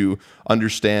is to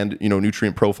understand,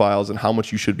 nutrient profiles and how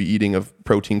much you should be eating of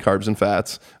protein, carbs, and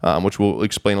fats, which we'll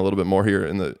explain a little bit more here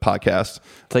in the podcast.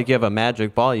 It's like you have a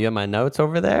magic ball. You have my notes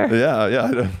over there?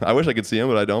 Yeah. I wish I could see them,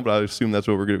 but I don't. But I assume that's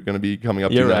what we're going to be coming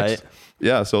up to next. Right.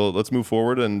 Yeah, so let's move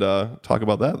forward and talk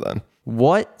about that then.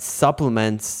 What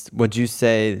supplements would you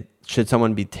say should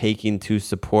someone be taking to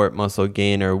support muscle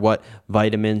gain, or what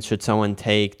vitamins should someone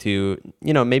take to,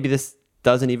 maybe this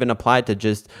doesn't even apply to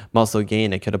just muscle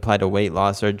gain. It could apply to weight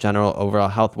loss or general overall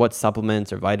health. What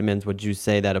supplements or vitamins would you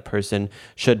say that a person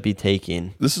should be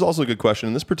taking? This is also a good question,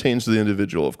 and this pertains to the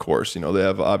individual, of course. They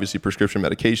have obviously prescription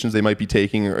medications they might be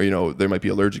taking, or, they might be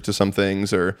allergic to some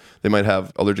things, or they might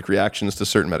have allergic reactions to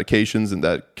certain medications, and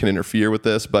that can interfere with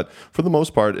this. But for the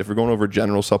most part, if we're going over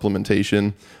general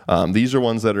supplementation, these are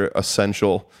ones that are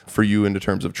essential for you in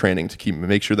terms of training to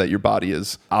make sure that your body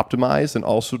is optimized, and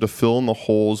also to fill in the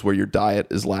holes where your diet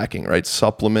is lacking, right?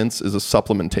 Supplements is a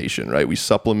supplementation, right? We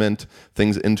supplement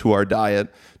things into our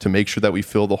diet to make sure that we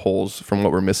fill the holes from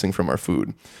what we're missing from our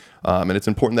food. And it's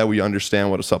important that we understand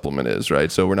what a supplement is,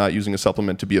 right? So we're not using a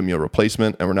supplement to be a meal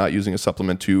replacement, and we're not using a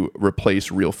supplement to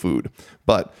replace real food.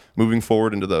 But moving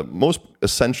forward into the most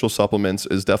essential supplements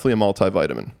is definitely a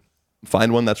multivitamin.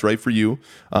 Find one that's right for you.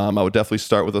 I would definitely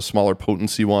start with a smaller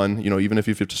potency one, even if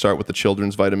you have to start with the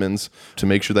children's vitamins to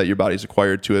make sure that your body's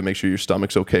acquired to it, make sure your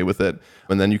stomach's okay with it.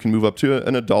 And then you can move up to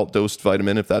an adult dosed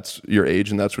vitamin if that's your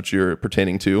age and that's what you're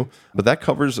pertaining to. But that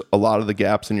covers a lot of the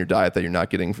gaps in your diet that you're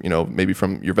not getting, maybe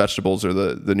from your vegetables or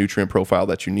the nutrient profile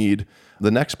that you need. The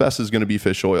next best is going to be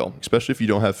fish oil, especially if you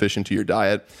don't have fish into your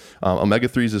diet.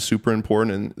 Omega-3s is super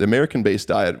important. In the American-based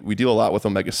diet, we deal a lot with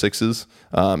omega-6s,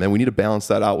 and we need to balance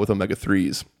that out with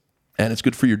omega-3s. And it's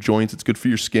good for your joints. It's good for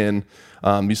your skin.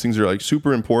 These things are like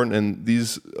super important. And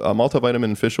these multivitamin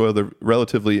and fish oil, they're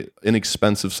relatively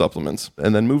inexpensive supplements.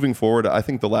 And then moving forward, I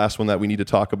think the last one that we need to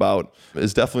talk about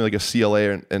is definitely like a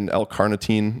CLA and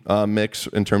L-carnitine mix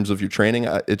in terms of your training.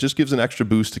 It just gives an extra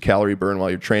boost to calorie burn while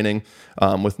you're training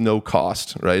with no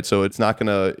cost, right? So it's not going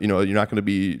to, you're not going to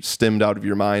be stimmed out of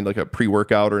your mind like a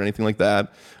pre-workout or anything like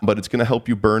that, but it's going to help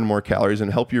you burn more calories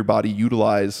and help your body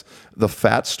utilize the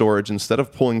fat storage instead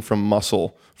of pulling from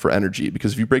muscle for energy.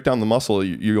 Because if you break down the muscle,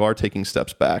 you are taking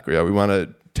steps back. Right? We want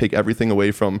to take everything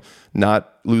away from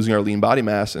not losing our lean body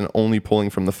mass and only pulling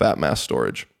from the fat mass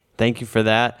storage. Thank you for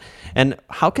that. And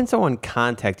how can someone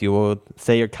contact you? We'll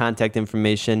say your contact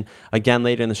information again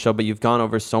later in the show, but you've gone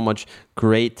over so much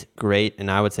great, and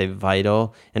I would say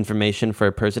vital information for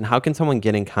a person. How can someone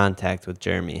get in contact with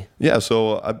Jeremy? Yeah,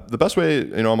 so the best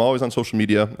way, I'm always on social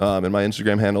media, and my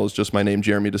Instagram handle is just my name,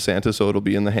 Jeremy DeSantis, so it'll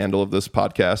be in the handle of this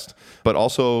podcast, but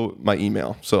also my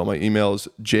email. So my email is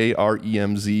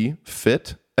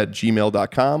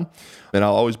jremzfit@gmail.com, and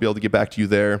I'll always be able to get back to you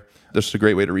there. This is a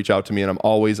great way to reach out to me, and I'm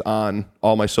always on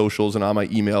all my socials and on my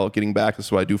email getting back. This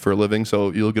is what I do for a living,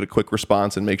 so you'll get a quick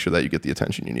response and make sure that you get the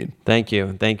attention you need. Thank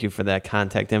you for that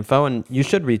contact info, and you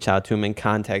should reach out to him and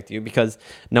contact you, because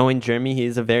knowing Jeremy,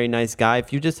 he's a very nice guy.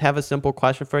 If you just have a simple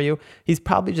question for you, he's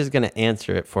probably just going to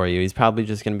answer it for you. He's probably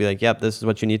just going to be like, yep, this is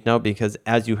what you need to know, because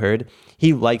as you heard,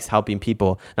 he likes helping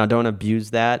people. Now, don't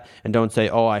abuse that, and don't say,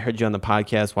 oh, I heard you on the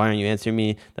podcast, why aren't you answering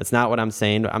me? That's not what I'm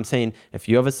saying. I'm saying if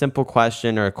you have a simple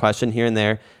question or a question here and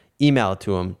there, email it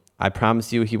to him. I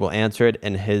promise you he will answer it,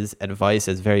 and his advice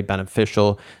is very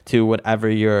beneficial to whatever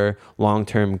your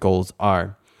long-term goals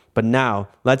are. But now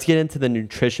let's get into the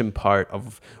nutrition part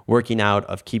of working out,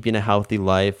 of keeping a healthy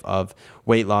life, of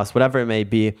weight loss, whatever it may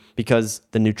be, because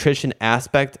the nutrition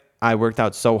aspect, I worked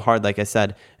out so hard, like I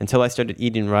said, until I started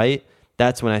eating right.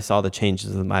 That's when I saw the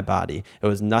changes in my body. It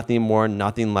was nothing more,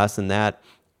 nothing less than that.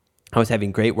 I was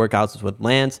having great workouts with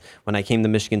Lance. When I came to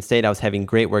Michigan State, I was having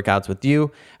great workouts with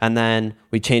you. And then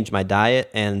we changed my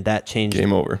diet, and that changed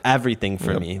everything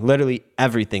for me, literally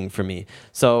everything for me.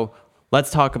 So let's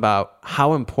talk about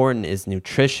how important is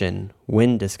nutrition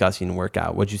when discussing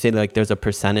workout. Would you say like there's a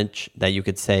percentage that you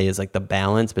could say is like the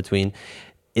balance between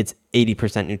it's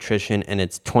 80% nutrition and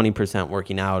it's 20%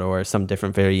 working out, or some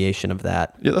different variation of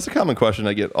that? Yeah, that's a common question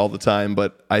I get all the time,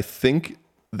 but I think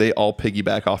they all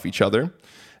piggyback off each other.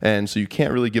 And so you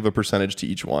can't really give a percentage to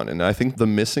each one. And I think the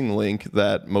missing link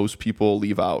that most people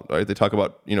leave out, right? They talk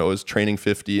about, is training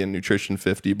 50 and nutrition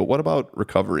 50, but what about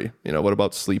recovery? What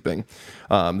about sleeping?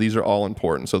 These are all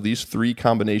important. So these three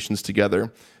combinations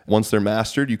together, once they're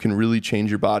mastered, you can really change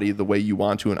your body the way you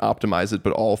want to and optimize it.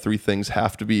 But all three things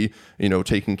have to be,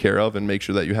 taken care of, and make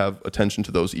sure that you have attention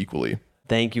to those equally.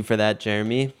 Thank you for that,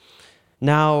 Jeremy.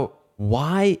 Now,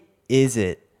 why is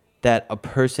it that a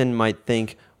person might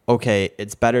think, okay,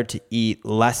 it's better to eat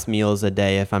less meals a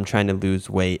day if I'm trying to lose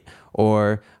weight,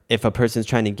 or if a person's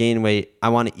trying to gain weight, I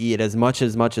want to eat as much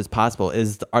as possible?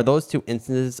 Are those two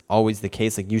instances always the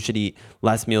case? Like you should eat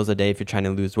less meals a day if you're trying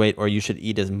to lose weight, or you should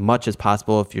eat as much as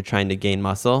possible if you're trying to gain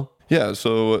muscle? Yeah,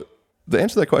 so the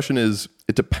answer to that question is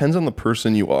it depends on the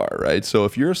person you are, right? So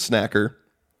if you're a snacker,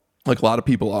 like a lot of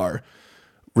people are,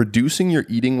 reducing your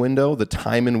eating window, the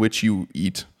time in which you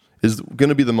eat, is going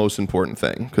to be the most important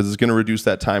thing, because it's going to reduce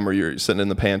that time where you're sitting in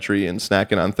the pantry and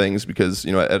snacking on things because,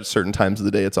 at certain times of the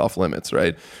day, it's off limits,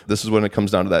 right? This is when it comes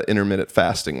down to that intermittent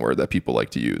fasting word that people like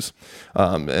to use.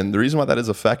 And the reason why that is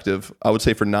effective, I would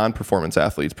say for performance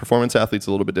athletes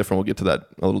a little bit different. We'll get to that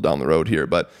a little down the road here.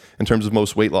 But in terms of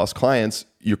most weight loss clients,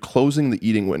 you're closing the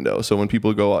eating window. So when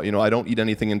people go, I don't eat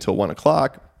anything until 1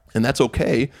 o'clock, and that's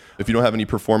okay if you don't have any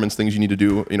performance things you need to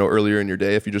do, earlier in your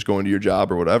day. If you just go into your job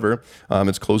or whatever,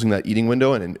 it's closing that eating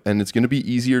window, and it's going to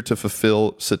be easier to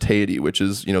fulfill satiety, which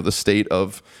is, the state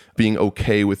of being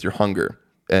okay with your hunger.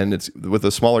 And it's with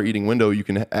a smaller eating window, you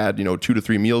can add, 2 to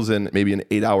 3 meals in maybe an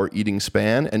 8-hour eating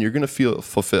span, and you're going to feel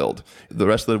fulfilled. The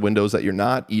rest of the windows that you're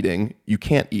not eating, you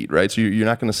can't eat, right? So you're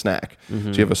not going to snack.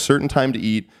 Mm-hmm. So you have a certain time to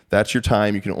eat. That's your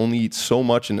time. You can only eat so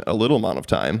much in a little amount of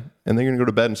time, and then you're going to go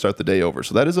to bed and start the day over.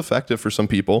 So that is effective for some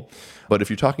people. But if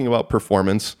you're talking about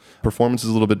performance is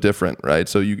a little bit different, right?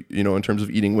 So in terms of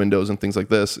eating windows and things like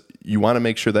this, you want to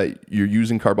make sure that you're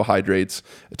using carbohydrates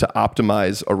to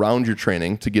optimize around your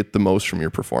training to get the most from your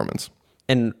performance.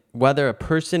 And whether a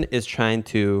person is trying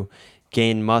to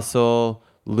gain muscle,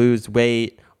 lose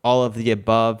weight, all of the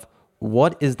above,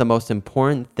 what is the most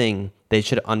important thing they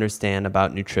should understand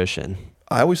about nutrition?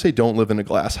 I always say don't live in a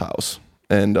glass house.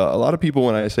 And a lot of people,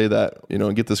 when I say that,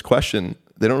 and get this question,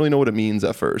 they don't really know what it means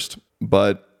at first.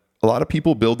 But a lot of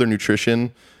people build their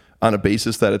nutrition on a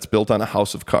basis that it's built on a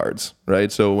house of cards,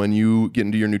 right? So when you get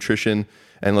into your nutrition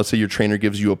and let's say your trainer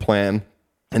gives you a plan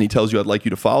and he tells you, I'd like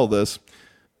you to follow this,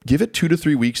 give it 2 to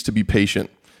 3 weeks to be patient,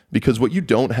 because what you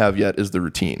don't have yet is the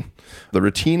routine. The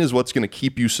routine is what's going to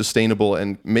keep you sustainable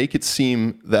and make it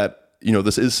seem that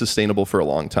this is sustainable for a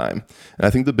long time. And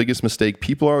I think the biggest mistake,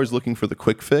 people are always looking for the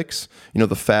quick fix,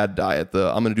 the fad diet,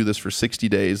 I'm going to do this for 60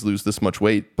 days, lose this much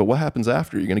weight. But what happens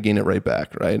after? You're going to gain it right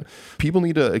back, right? People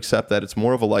need to accept that it's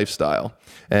more of a lifestyle.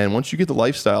 And once you get the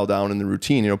lifestyle down in the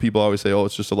routine, people always say, oh,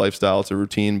 it's just a lifestyle, it's a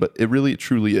routine, but it really,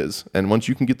 truly is. And once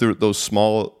you can get those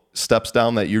small steps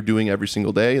down that you're doing every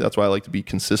single day, that's why I like to be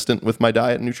consistent with my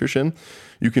diet and nutrition,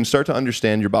 you can start to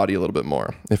understand your body a little bit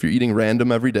more. If you're eating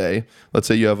random every day, let's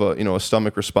say you have a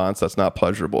stomach response that's not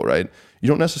pleasurable, right? You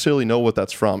don't necessarily know what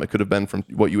that's from. It could have been from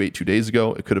what you ate 2 days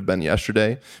ago. It could have been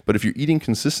yesterday. But if you're eating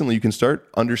consistently, you can start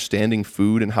understanding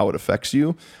food and how it affects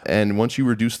you. And once you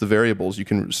reduce the variables, you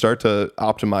can start to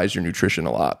optimize your nutrition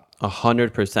a lot.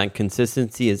 100%.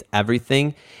 Consistency is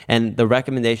everything. And the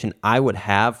recommendation I would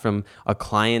have from a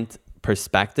client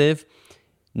perspective,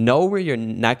 know where your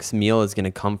next meal is going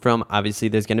to come from. Obviously,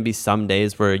 there's going to be some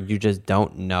days where you just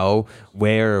don't know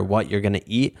where or what you're going to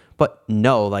eat. But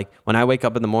know, like when I wake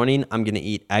up in the morning, I'm going to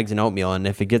eat eggs and oatmeal. And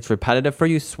if it gets repetitive for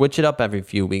you, switch it up every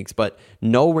few weeks. But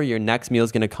know where your next meal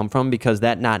is going to come from, because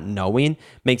that not knowing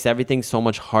makes everything so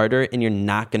much harder and you're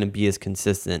not going to be as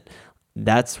consistent.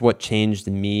 That's what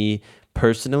changed me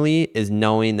personally, is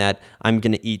knowing that I'm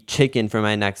going to eat chicken for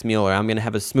my next meal, or I'm going to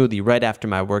have a smoothie right after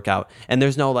my workout. And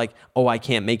there's no like, oh, I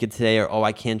can't make it today, or oh,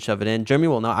 I can't shove it in. Jeremy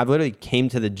will know. I've literally came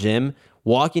to the gym,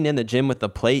 walking in the gym with the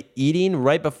plate, eating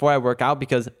right before I work out,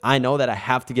 because I know that I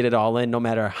have to get it all in no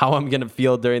matter how I'm going to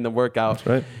feel during the workout. That's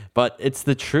right. But it's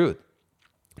the truth.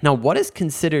 Now, what is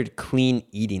considered clean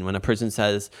eating when a person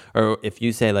says, or if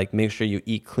you say like, make sure you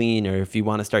eat clean, or if you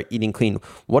want to start eating clean,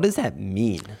 what does that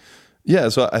mean? Yeah,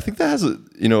 so I think that has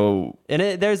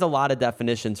there's a lot of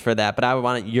definitions for that, but I would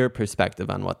want your perspective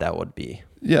on what that would be.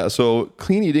 Yeah, so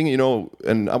clean eating,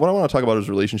 and what I want to talk about is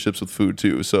relationships with food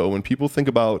too. So when people think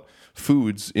about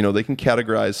foods, they can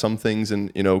categorize some things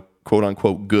in, quote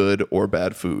unquote, good or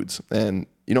bad foods. And,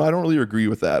 I don't really agree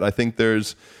with that. I think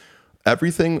there's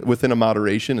everything within a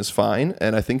moderation is fine.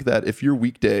 And I think that if your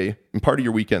weekday and part of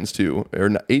your weekends too are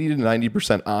 80 to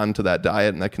 90% on to that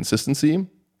diet and that consistency,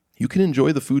 you can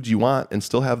enjoy the foods you want and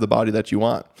still have the body that you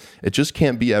want. It just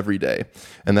can't be every day.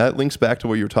 And that links back to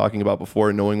what you were talking about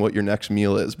before, knowing what your next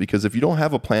meal is. Because if you don't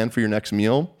have a plan for your next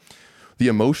meal, the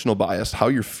emotional bias, how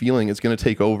you're feeling, is going to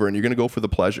take over, and you're going to go for the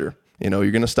pleasure.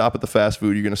 You're going to stop at the fast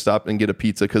food. You're going to stop and get a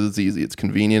pizza because it's easy, it's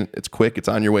convenient, it's quick, it's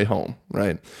on your way home,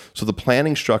 right? So the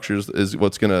planning structures is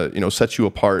what's going to, set you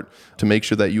apart to make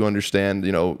sure that you understand,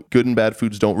 good and bad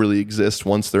foods don't really exist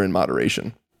once they're in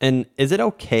moderation. And is it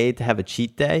okay to have a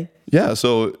cheat day? Yeah.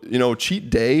 So, cheat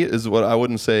day is what I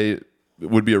wouldn't say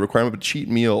would be a requirement, but cheat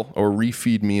meal or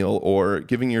refeed meal, or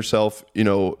giving yourself,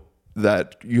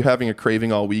 that you having a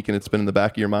craving all week and it's been in the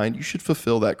back of your mind, you should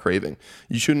fulfill that craving.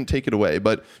 You shouldn't take it away,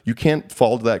 but you can't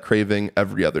fall to that craving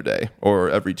every other day or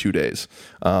every 2 days.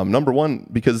 Number one,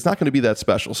 because it's not going to be that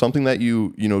special. Something that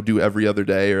you do every other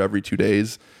day or every 2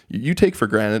 days, you take for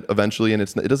granted eventually, and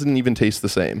it doesn't even taste the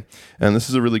same. And this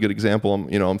is a really good example.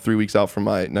 I'm 3 weeks out from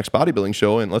my next bodybuilding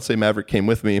show, and let's say Maverick came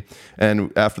with me,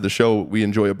 and after the show we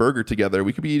enjoy a burger together.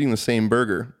 We could be eating the same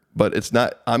burger, but it's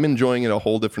not, I'm enjoying it a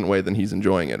whole different way than he's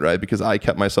enjoying it, right? Because I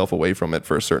kept myself away from it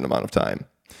for a certain amount of time.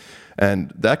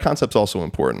 And that concept's also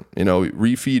important.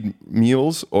 Refeed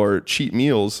meals or cheat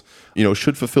meals,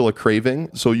 should fulfill a craving,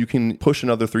 so you can push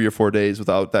another 3 or 4 days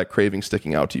without that craving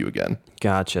sticking out to you again.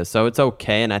 Gotcha. So it's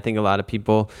okay. And I think a lot of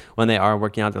people, when they are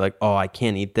working out, they're like, oh, I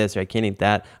can't eat this or I can't eat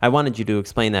that. I wanted you to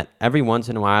explain that every once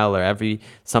in a while, or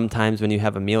sometimes when you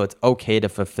have a meal, it's okay to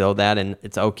fulfill that, and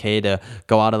it's okay to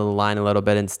go out of the line a little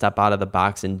bit and step out of the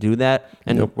box and do that.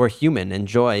 And We're human.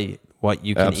 Enjoy what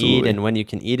you can eat, and when you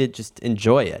can eat it, just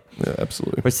enjoy it. Yeah,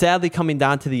 absolutely. We're sadly coming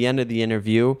down to the end of the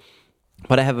interview,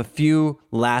 but I have a few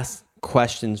last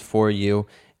questions for you,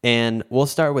 and we'll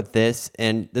start with this.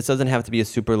 And this doesn't have to be a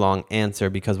super long answer,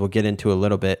 because we'll get into a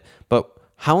little bit, but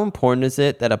how important is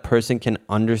it that a person can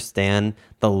understand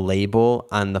the label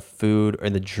on the food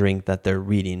or the drink that they're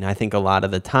reading? I think a lot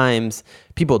of the times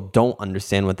people don't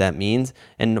understand what that means.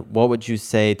 And what would you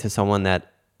say to someone that,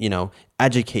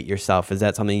 educate yourself? Is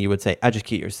that something you would say?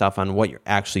 Educate yourself on what you're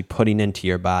actually putting into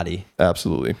your body.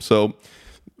 Absolutely. So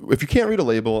if you can't read a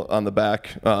label on the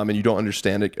back and you don't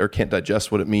understand it or can't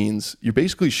digest what it means, you're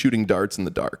basically shooting darts in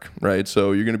the dark, right?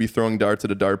 So you're going to be throwing darts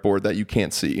at a dartboard that you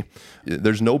can't see.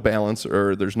 There's no balance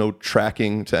or there's no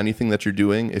tracking to anything that you're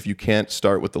doing if you can't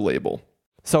start with the label.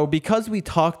 So because we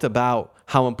talked about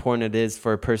how important it is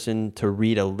for a person to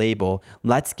read a label,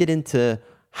 let's get into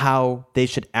how they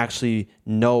should actually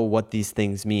know what these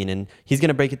things mean. And he's going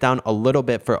to break it down a little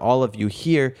bit for all of you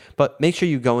here, but make sure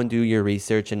you go and do your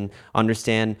research and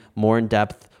understand more in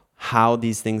depth how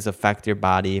these things affect your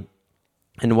body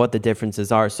and what the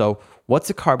differences are. So what's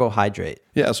a carbohydrate?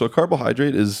 Yeah, so a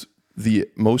carbohydrate is the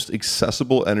most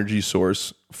accessible energy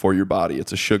source for your body.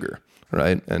 It's a sugar,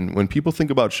 right? And when people think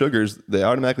about sugars, they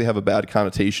automatically have a bad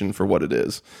connotation for what it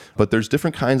is. But there's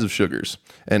different kinds of sugars,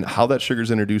 and how that sugar is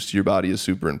introduced to your body is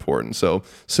super important. So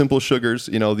simple sugars,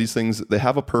 these things, they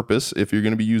have a purpose. If you're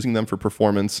going to be using them for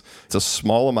performance, it's a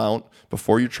small amount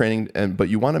before you're training, but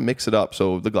you want to mix it up.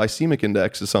 So the glycemic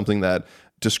index is something that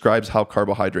describes how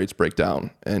carbohydrates break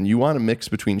down. And you want to mix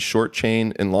between short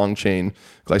chain and long chain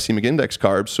glycemic index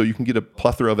carbs so you can get a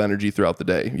plethora of energy throughout the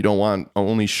day. You don't want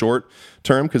only short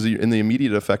term, because in the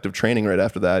immediate effect of training right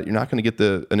after that, you're not going to get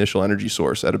the initial energy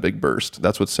source at a big burst.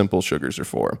 That's what simple sugars are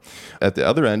for. At the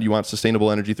other end, you want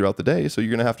sustainable energy throughout the day. So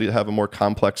you're going to have a more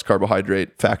complex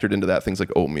carbohydrate factored into that, things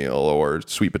like oatmeal or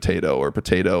sweet potato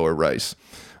or rice.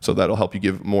 So that'll help you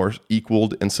give more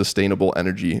equaled and sustainable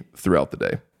energy throughout the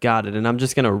day. Got it. And I'm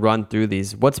just going to run through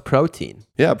these. What's protein?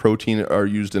 Yeah, protein are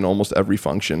used in almost every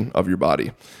function of your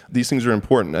body. These things are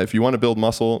important. If you want to build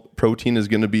muscle, protein is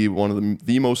going to be one of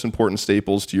the most important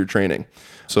staples to your training.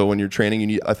 So when you're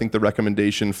training, I think the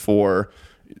recommendation for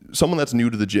someone that's new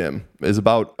to the gym is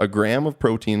about 1 gram of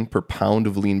protein per pound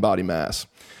of lean body mass.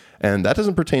 And that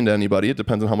doesn't pertain to anybody. It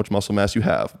depends on how much muscle mass you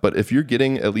have. But if you're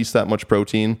getting at least that much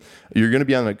protein, you're going to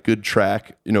be on a good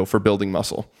track, for building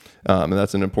muscle. And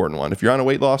that's an important one. If you're on a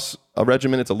weight loss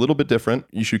regimen, it's a little bit different.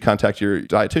 You should contact your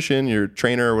dietitian, your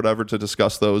trainer, or whatever to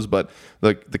discuss those. But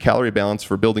the calorie balance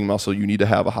for building muscle, you need to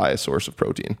have a high source of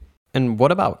protein. And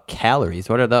what about calories?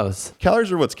 What are those?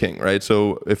 Calories are what's king, right?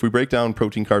 So if we break down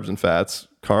protein, carbs, and fats,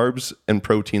 carbs and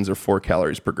proteins are 4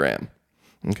 calories per gram.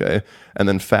 Okay. And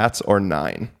then fats are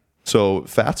 9. So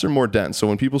fats are more dense. So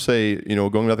when people say,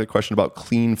 going back to the question about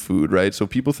clean food, right? So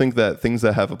people think that things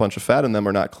that have a bunch of fat in them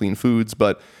are not clean foods,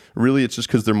 but really it's just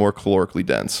because they're more calorically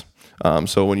dense.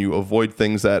 So when you avoid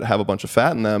things that have a bunch of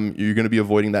fat in them, you're going to be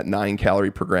avoiding that 9 calorie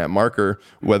per gram marker,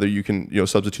 whether you can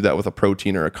substitute that with a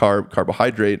protein or a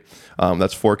carbohydrate.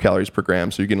 That's 4 calories per gram.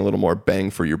 So you're getting a little more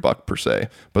bang for your buck per se.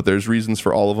 But there's reasons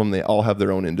for all of them. They all have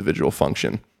their own individual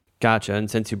function. Gotcha. And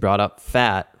since you brought up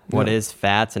fat, what is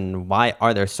fats and why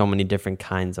are there so many different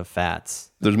kinds of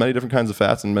fats? There's many different kinds of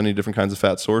fats and many different kinds of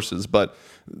fat sources, but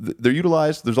they're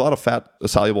utilized. There's a lot of fat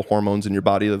soluble hormones in your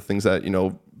body, the things that,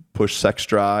 push sex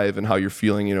drive and how you're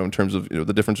feeling, in terms of,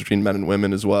 the difference between men and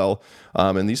women as well.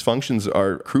 And these functions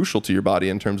are crucial to your body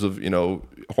in terms of,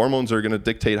 hormones are going to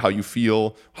dictate how you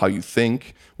feel, how you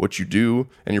think, what you do,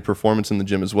 and your performance in the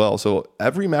gym as well. So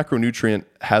every macronutrient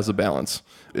has a balance.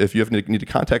 If you need to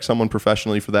contact someone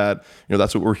professionally for that,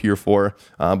 that's what we're here for.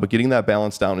 But getting that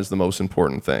balance down is the most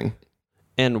important thing.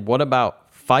 And what about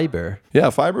fiber? Yeah,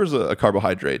 fiber is a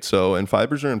carbohydrate. And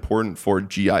fibers are important for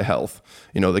GI health.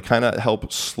 They kind of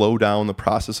help slow down the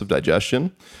process of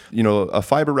digestion. A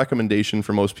fiber recommendation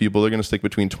for most people, they're going to stick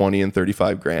between 20 and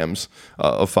 35 grams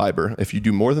of fiber. If you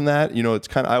do more than that, it's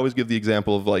kind of, I always give the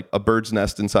example of like a bird's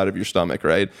nest inside of your stomach,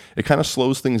 right? It kind of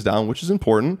slows things down, which is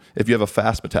important if you have a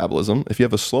fast metabolism. If you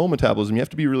have a slow metabolism, you have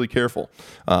to be really careful.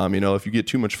 If you get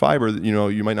too much fiber,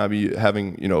 you might not be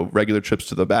having, regular trips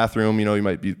to the bathroom. You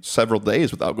might be several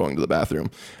days without going to the bathroom.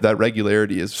 That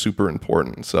regularity is super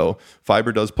important. So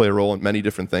fiber does play a role in many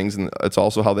different things. And it's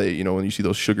also how they, when you see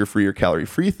those sugar-free or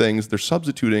calorie-free things, they're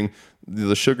substituting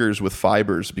the sugars with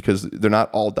fibers because they're not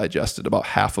all digested. About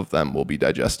half of them will be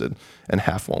digested and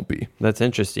half won't be. That's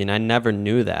interesting. I never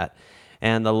knew that.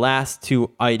 And the last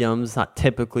 2 items, not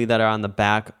typically that are on the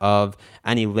back of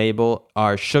any label,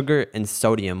 are sugar and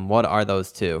sodium. What are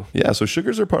those 2? Yeah, so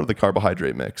sugars are part of the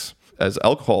carbohydrate mix. As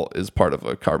alcohol is part of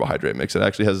a carbohydrate mix. It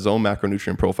actually has its own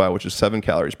macronutrient profile, which is 7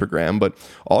 calories per gram, but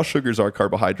all sugars are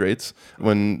carbohydrates.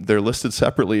 When they're listed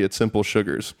separately, it's simple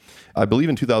sugars. I believe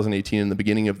in 2018, in the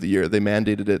beginning of the year, they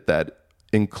mandated it that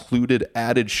included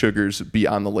added sugars be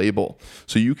on the label.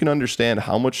 So you can understand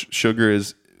how much sugar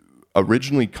is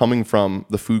originally coming from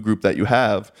the food group that you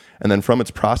have, and then from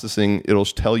its processing, it'll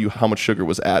tell you how much sugar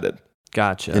was added.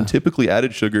 Gotcha. And typically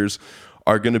added sugars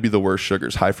are going to be the worst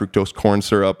sugars. High fructose corn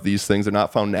syrup, these things are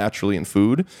not found naturally in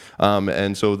food.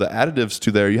 And so the additives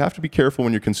to there, you have to be careful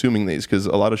when you're consuming these because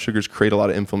a lot of sugars create a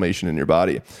lot of inflammation in your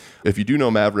body. If you do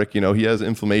know Maverick, he has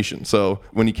inflammation. So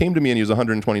when he came to me and he was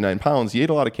 129 pounds, he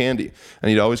ate a lot of candy. And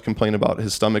he'd always complain about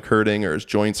his stomach hurting or his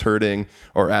joints hurting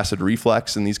or acid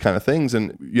reflux and these kind of things.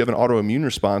 And you have an autoimmune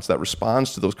response that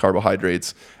responds to those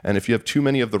carbohydrates. And if you have too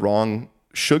many of the wrong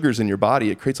sugars in your body,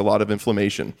 it creates a lot of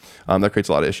inflammation. That creates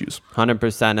a lot of issues.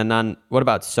 100%. And then what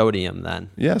about sodium then?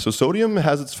 Yeah, so sodium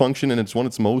has its function, and it's one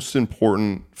of its most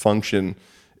important function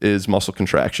is muscle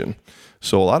contraction.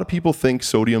 So a lot of people think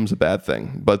sodium's a bad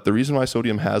thing, but the reason why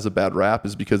sodium has a bad rap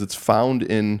is because it's found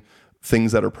in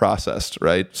things that are processed,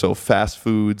 right? So fast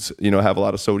foods, have a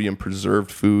lot of sodium,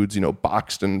 preserved foods,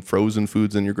 boxed and frozen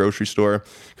foods in your grocery store,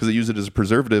 because they use it as a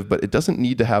preservative, but it doesn't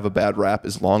need to have a bad rap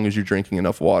as long as you're drinking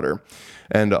enough water.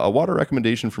 And a water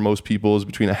recommendation for most people is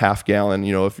between a half gallon,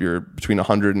 if you're between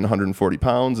 100 and 140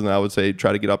 pounds, and I would say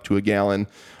try to get up to a gallon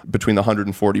between the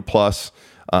 140 plus.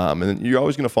 And then you're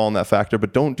always going to fall in that factor,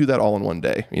 but don't do that all in one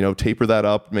day. Taper that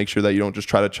up. Make sure that you don't just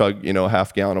try to chug, a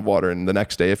half gallon of water. And the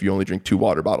next day, if you only drink 2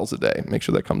 water bottles a day, make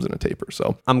sure that comes in a taper.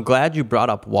 So I'm glad you brought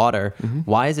up water.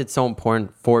 Why is it so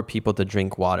important for people to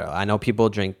drink water? I know people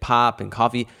drink pop and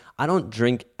coffee. I don't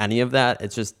drink any of that.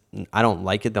 It's just, I don't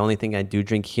like it. The only thing I do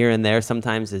drink here and there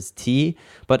sometimes is tea,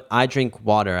 but I drink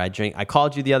water. I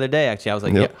called you the other day, actually. I was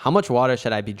like, Yep. yeah, how much water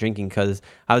should I be drinking? Because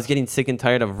I was getting sick and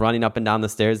tired of running up and down the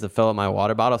stairs to fill up my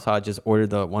water bottle. So I just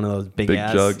ordered one of those big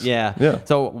ass jugs. Yeah.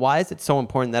 So why is it so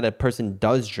important that a person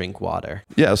does drink water?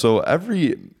 Yeah, so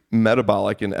every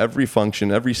metabolic and every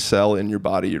function, every cell in your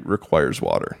body requires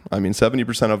water.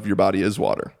 70% of your body is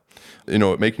water.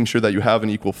 Making sure that you have an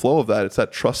equal flow of that, it's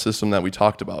that trust system that we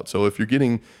talked about. So if you're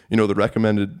getting, the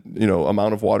recommended,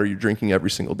 amount of water you're drinking every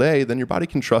single day, then your body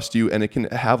can trust you and it can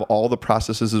have all the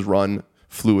processes run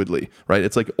fluidly, right?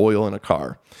 It's like oil in a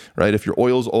car, right? If your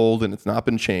oil's old and it's not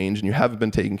been changed and you haven't been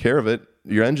taking care of it,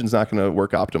 your engine's not going to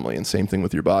work optimally, and same thing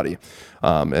with your body.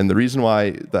 And the reason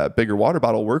why that bigger water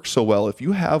bottle works so well, if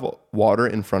you have water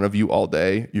in front of you all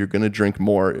day, you're going to drink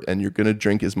more and you're going to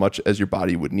drink as much as your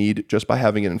body would need just by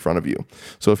having it in front of you.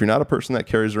 So if you're not a person that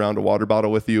carries around a water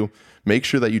bottle with you, make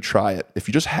sure that you try it. If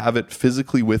you just have it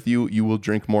physically with you, you will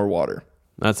drink more water.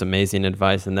 That's amazing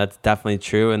advice, and that's definitely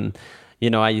true. And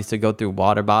I used to go through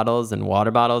water bottles, and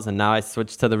now I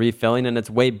switched to the refilling, and it's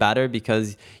way better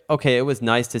because, okay, it was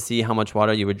nice to see how much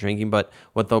water you were drinking, but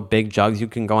with those big jugs, you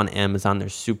can go on Amazon. They're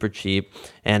super cheap,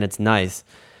 and it's nice.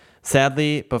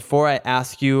 Sadly, before I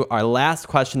ask you our last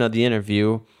question of the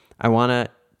interview, I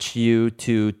want you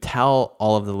to tell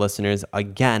all of the listeners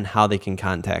again how they can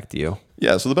contact you.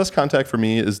 Yeah, so the best contact for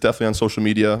me is definitely on social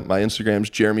media. My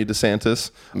Instagram's Jeremy DeSantis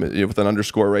with an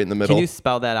underscore right in the middle. Can you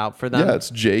spell that out for them? Yeah,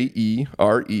 it's JEREMY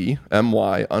 _DeSantis,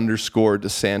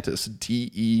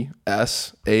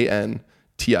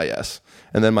 DESANTIS.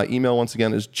 And then my email once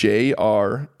again is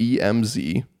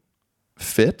JREMZ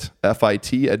FIT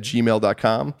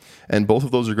 @gmail.com. And both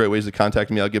of those are great ways to contact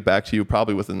me. I'll get back to you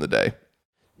probably within the day.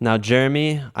 Now,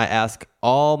 Jeremy, I ask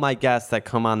all my guests that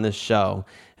come on this show,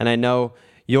 and I know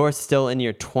you're still in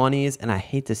your 20s, and I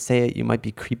hate to say it, you might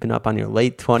be creeping up on your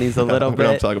late 20s a little bit. We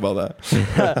don't talk about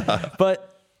that.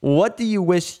 But what do you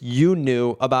wish you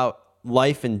knew about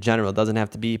life in general? It doesn't have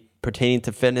to be pertaining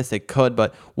to fitness. It could,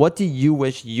 but what do you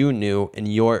wish you knew in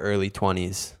your early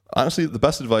 20s? Honestly, the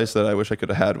best advice that I wish I could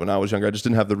have had when I was younger, I just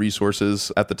didn't have the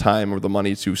resources at the time or the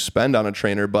money to spend on a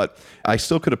trainer, but I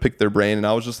still could have picked their brain. And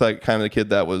I was just that kind of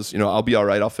kid that was, I'll be all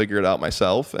right. I'll figure it out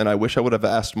myself. And I wish I would have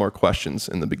asked more questions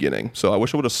in the beginning. So I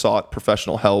wish I would have sought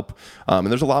professional help. And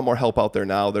there's a lot more help out there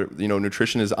now.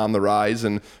 Nutrition is on the rise,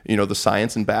 and, the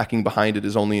science and backing behind it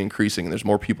is only increasing. And there's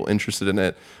more people interested in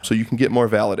it. So you can get more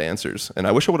valid answers. And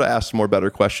I wish I would have asked more better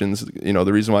questions.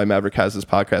 The reason why Maverick has this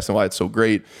podcast and why it's so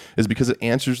great is because it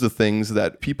answers the things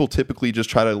that people typically just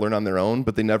try to learn on their own,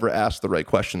 but they never ask the right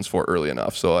questions for early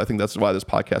enough. So I think that's why this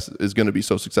podcast is going to be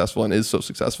so successful and is so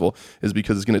successful, is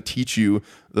because it's going to teach you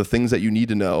the things that you need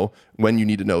to know when you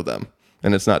need to know them.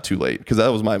 And it's not too late, because that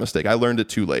was my mistake. I learned it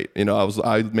too late.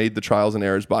 I made the trials and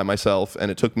errors by myself, and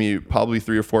it took me probably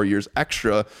 3 or 4 years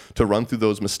extra to run through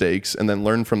those mistakes and then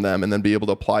learn from them and then be able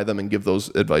to apply them and give those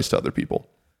advice to other people.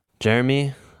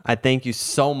 Jeremy, I thank you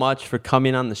so much for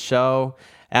coming on the show.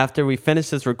 After we finish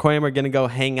this recording, we're going to go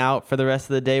hang out for the rest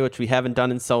of the day, which we haven't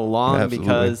done in so long. Absolutely.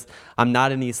 Because I'm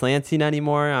not in East Lansing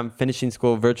anymore. I'm finishing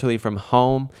school virtually from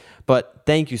home. But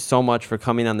thank you so much for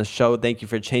coming on the show. Thank you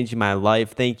for changing my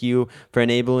life. Thank you for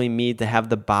enabling me to have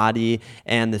the body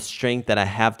and the strength that I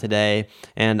have today.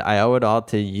 And I owe it all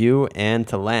to you and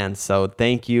to Lance. So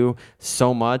thank you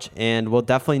so much. And we'll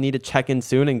definitely need to check in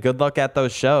soon. And good luck at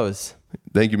those shows.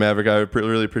 Thank you, Maverick. I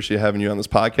really appreciate having you on this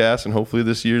podcast, and hopefully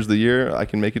this year's the year I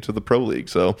can make it to the Pro League.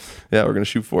 So, yeah, we're going to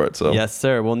shoot for it. So, yes,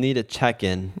 sir. We'll need a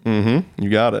check-in. You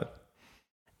got it.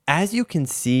 As you can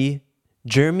see,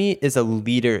 Jeremy is a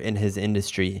leader in his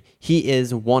industry. He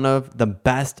is one of the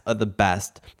best of the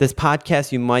best. This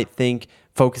podcast, you might think,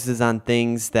 focuses on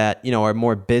things that, are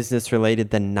more business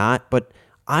related than not, but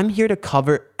I'm here to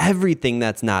cover everything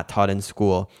that's not taught in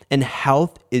school. And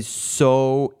health is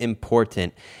so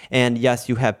important. And yes,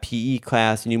 you have PE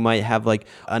class and you might have like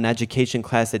an education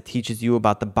class that teaches you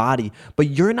about the body, but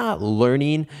you're not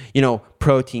learning,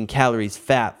 protein, calories,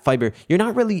 fat, fiber. You're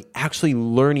not really actually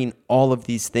learning all of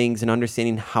these things and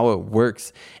understanding how it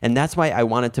works. And that's why I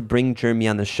wanted to bring Jeremy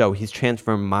on the show. He's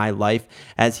transformed my life.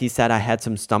 As he said, I had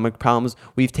some stomach problems.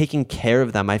 We've taken care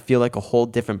of them. I feel like a whole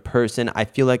different person. I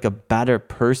feel like a better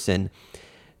person.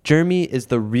 Jeremy is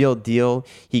the real deal.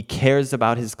 He cares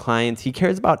about his clients. He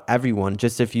cares about everyone.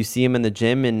 Just if you see him in the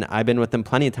gym, and I've been with him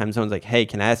plenty of times, someone's like, hey,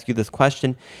 can I ask you this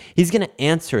question? He's going to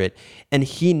answer it. And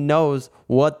he knows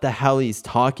what the hell he's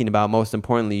talking about, most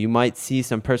importantly. You might see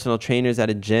some personal trainers at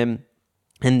a gym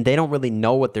and they don't really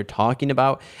know what they're talking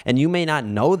about. And you may not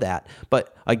know that.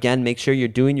 But again, make sure you're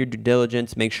doing your due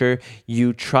diligence. Make sure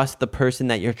you trust the person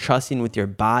that you're trusting with your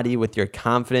body, with your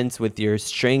confidence, with your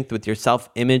strength, with your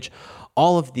self-image.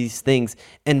 All of these things.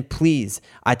 And please,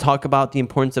 I talk about the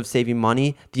importance of saving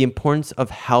money. The importance of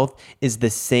health is the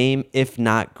same, if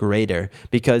not greater,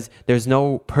 because there's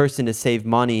no person to save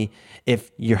money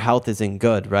if your health isn't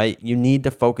good, right? You need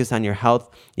to focus on your health.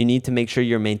 You need to make sure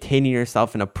you're maintaining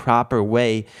yourself in a proper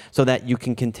way so that you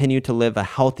can continue to live a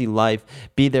healthy life,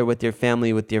 be there with your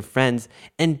family, with your friends,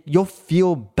 and you'll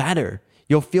feel better.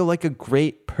 You'll feel like a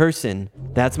great person.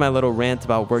 That's my little rant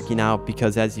about working out,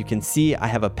 because as you can see, I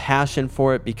have a passion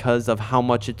for it because of how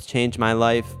much it's changed my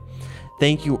life.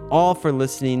 Thank you all for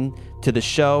listening to the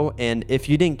show. And if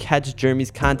you didn't catch Jeremy's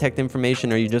contact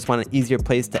information or you just want an easier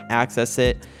place to access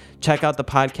it, check out the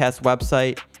podcast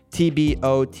website,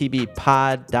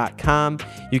 tbotbpod.com.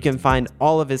 You can find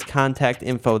all of his contact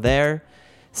info there.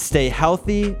 Stay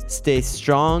healthy, stay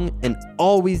strong, and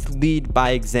always lead by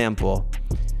example.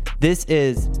 This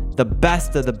is the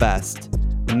best of the best,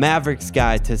 Maverick's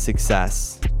Guide to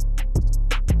Success.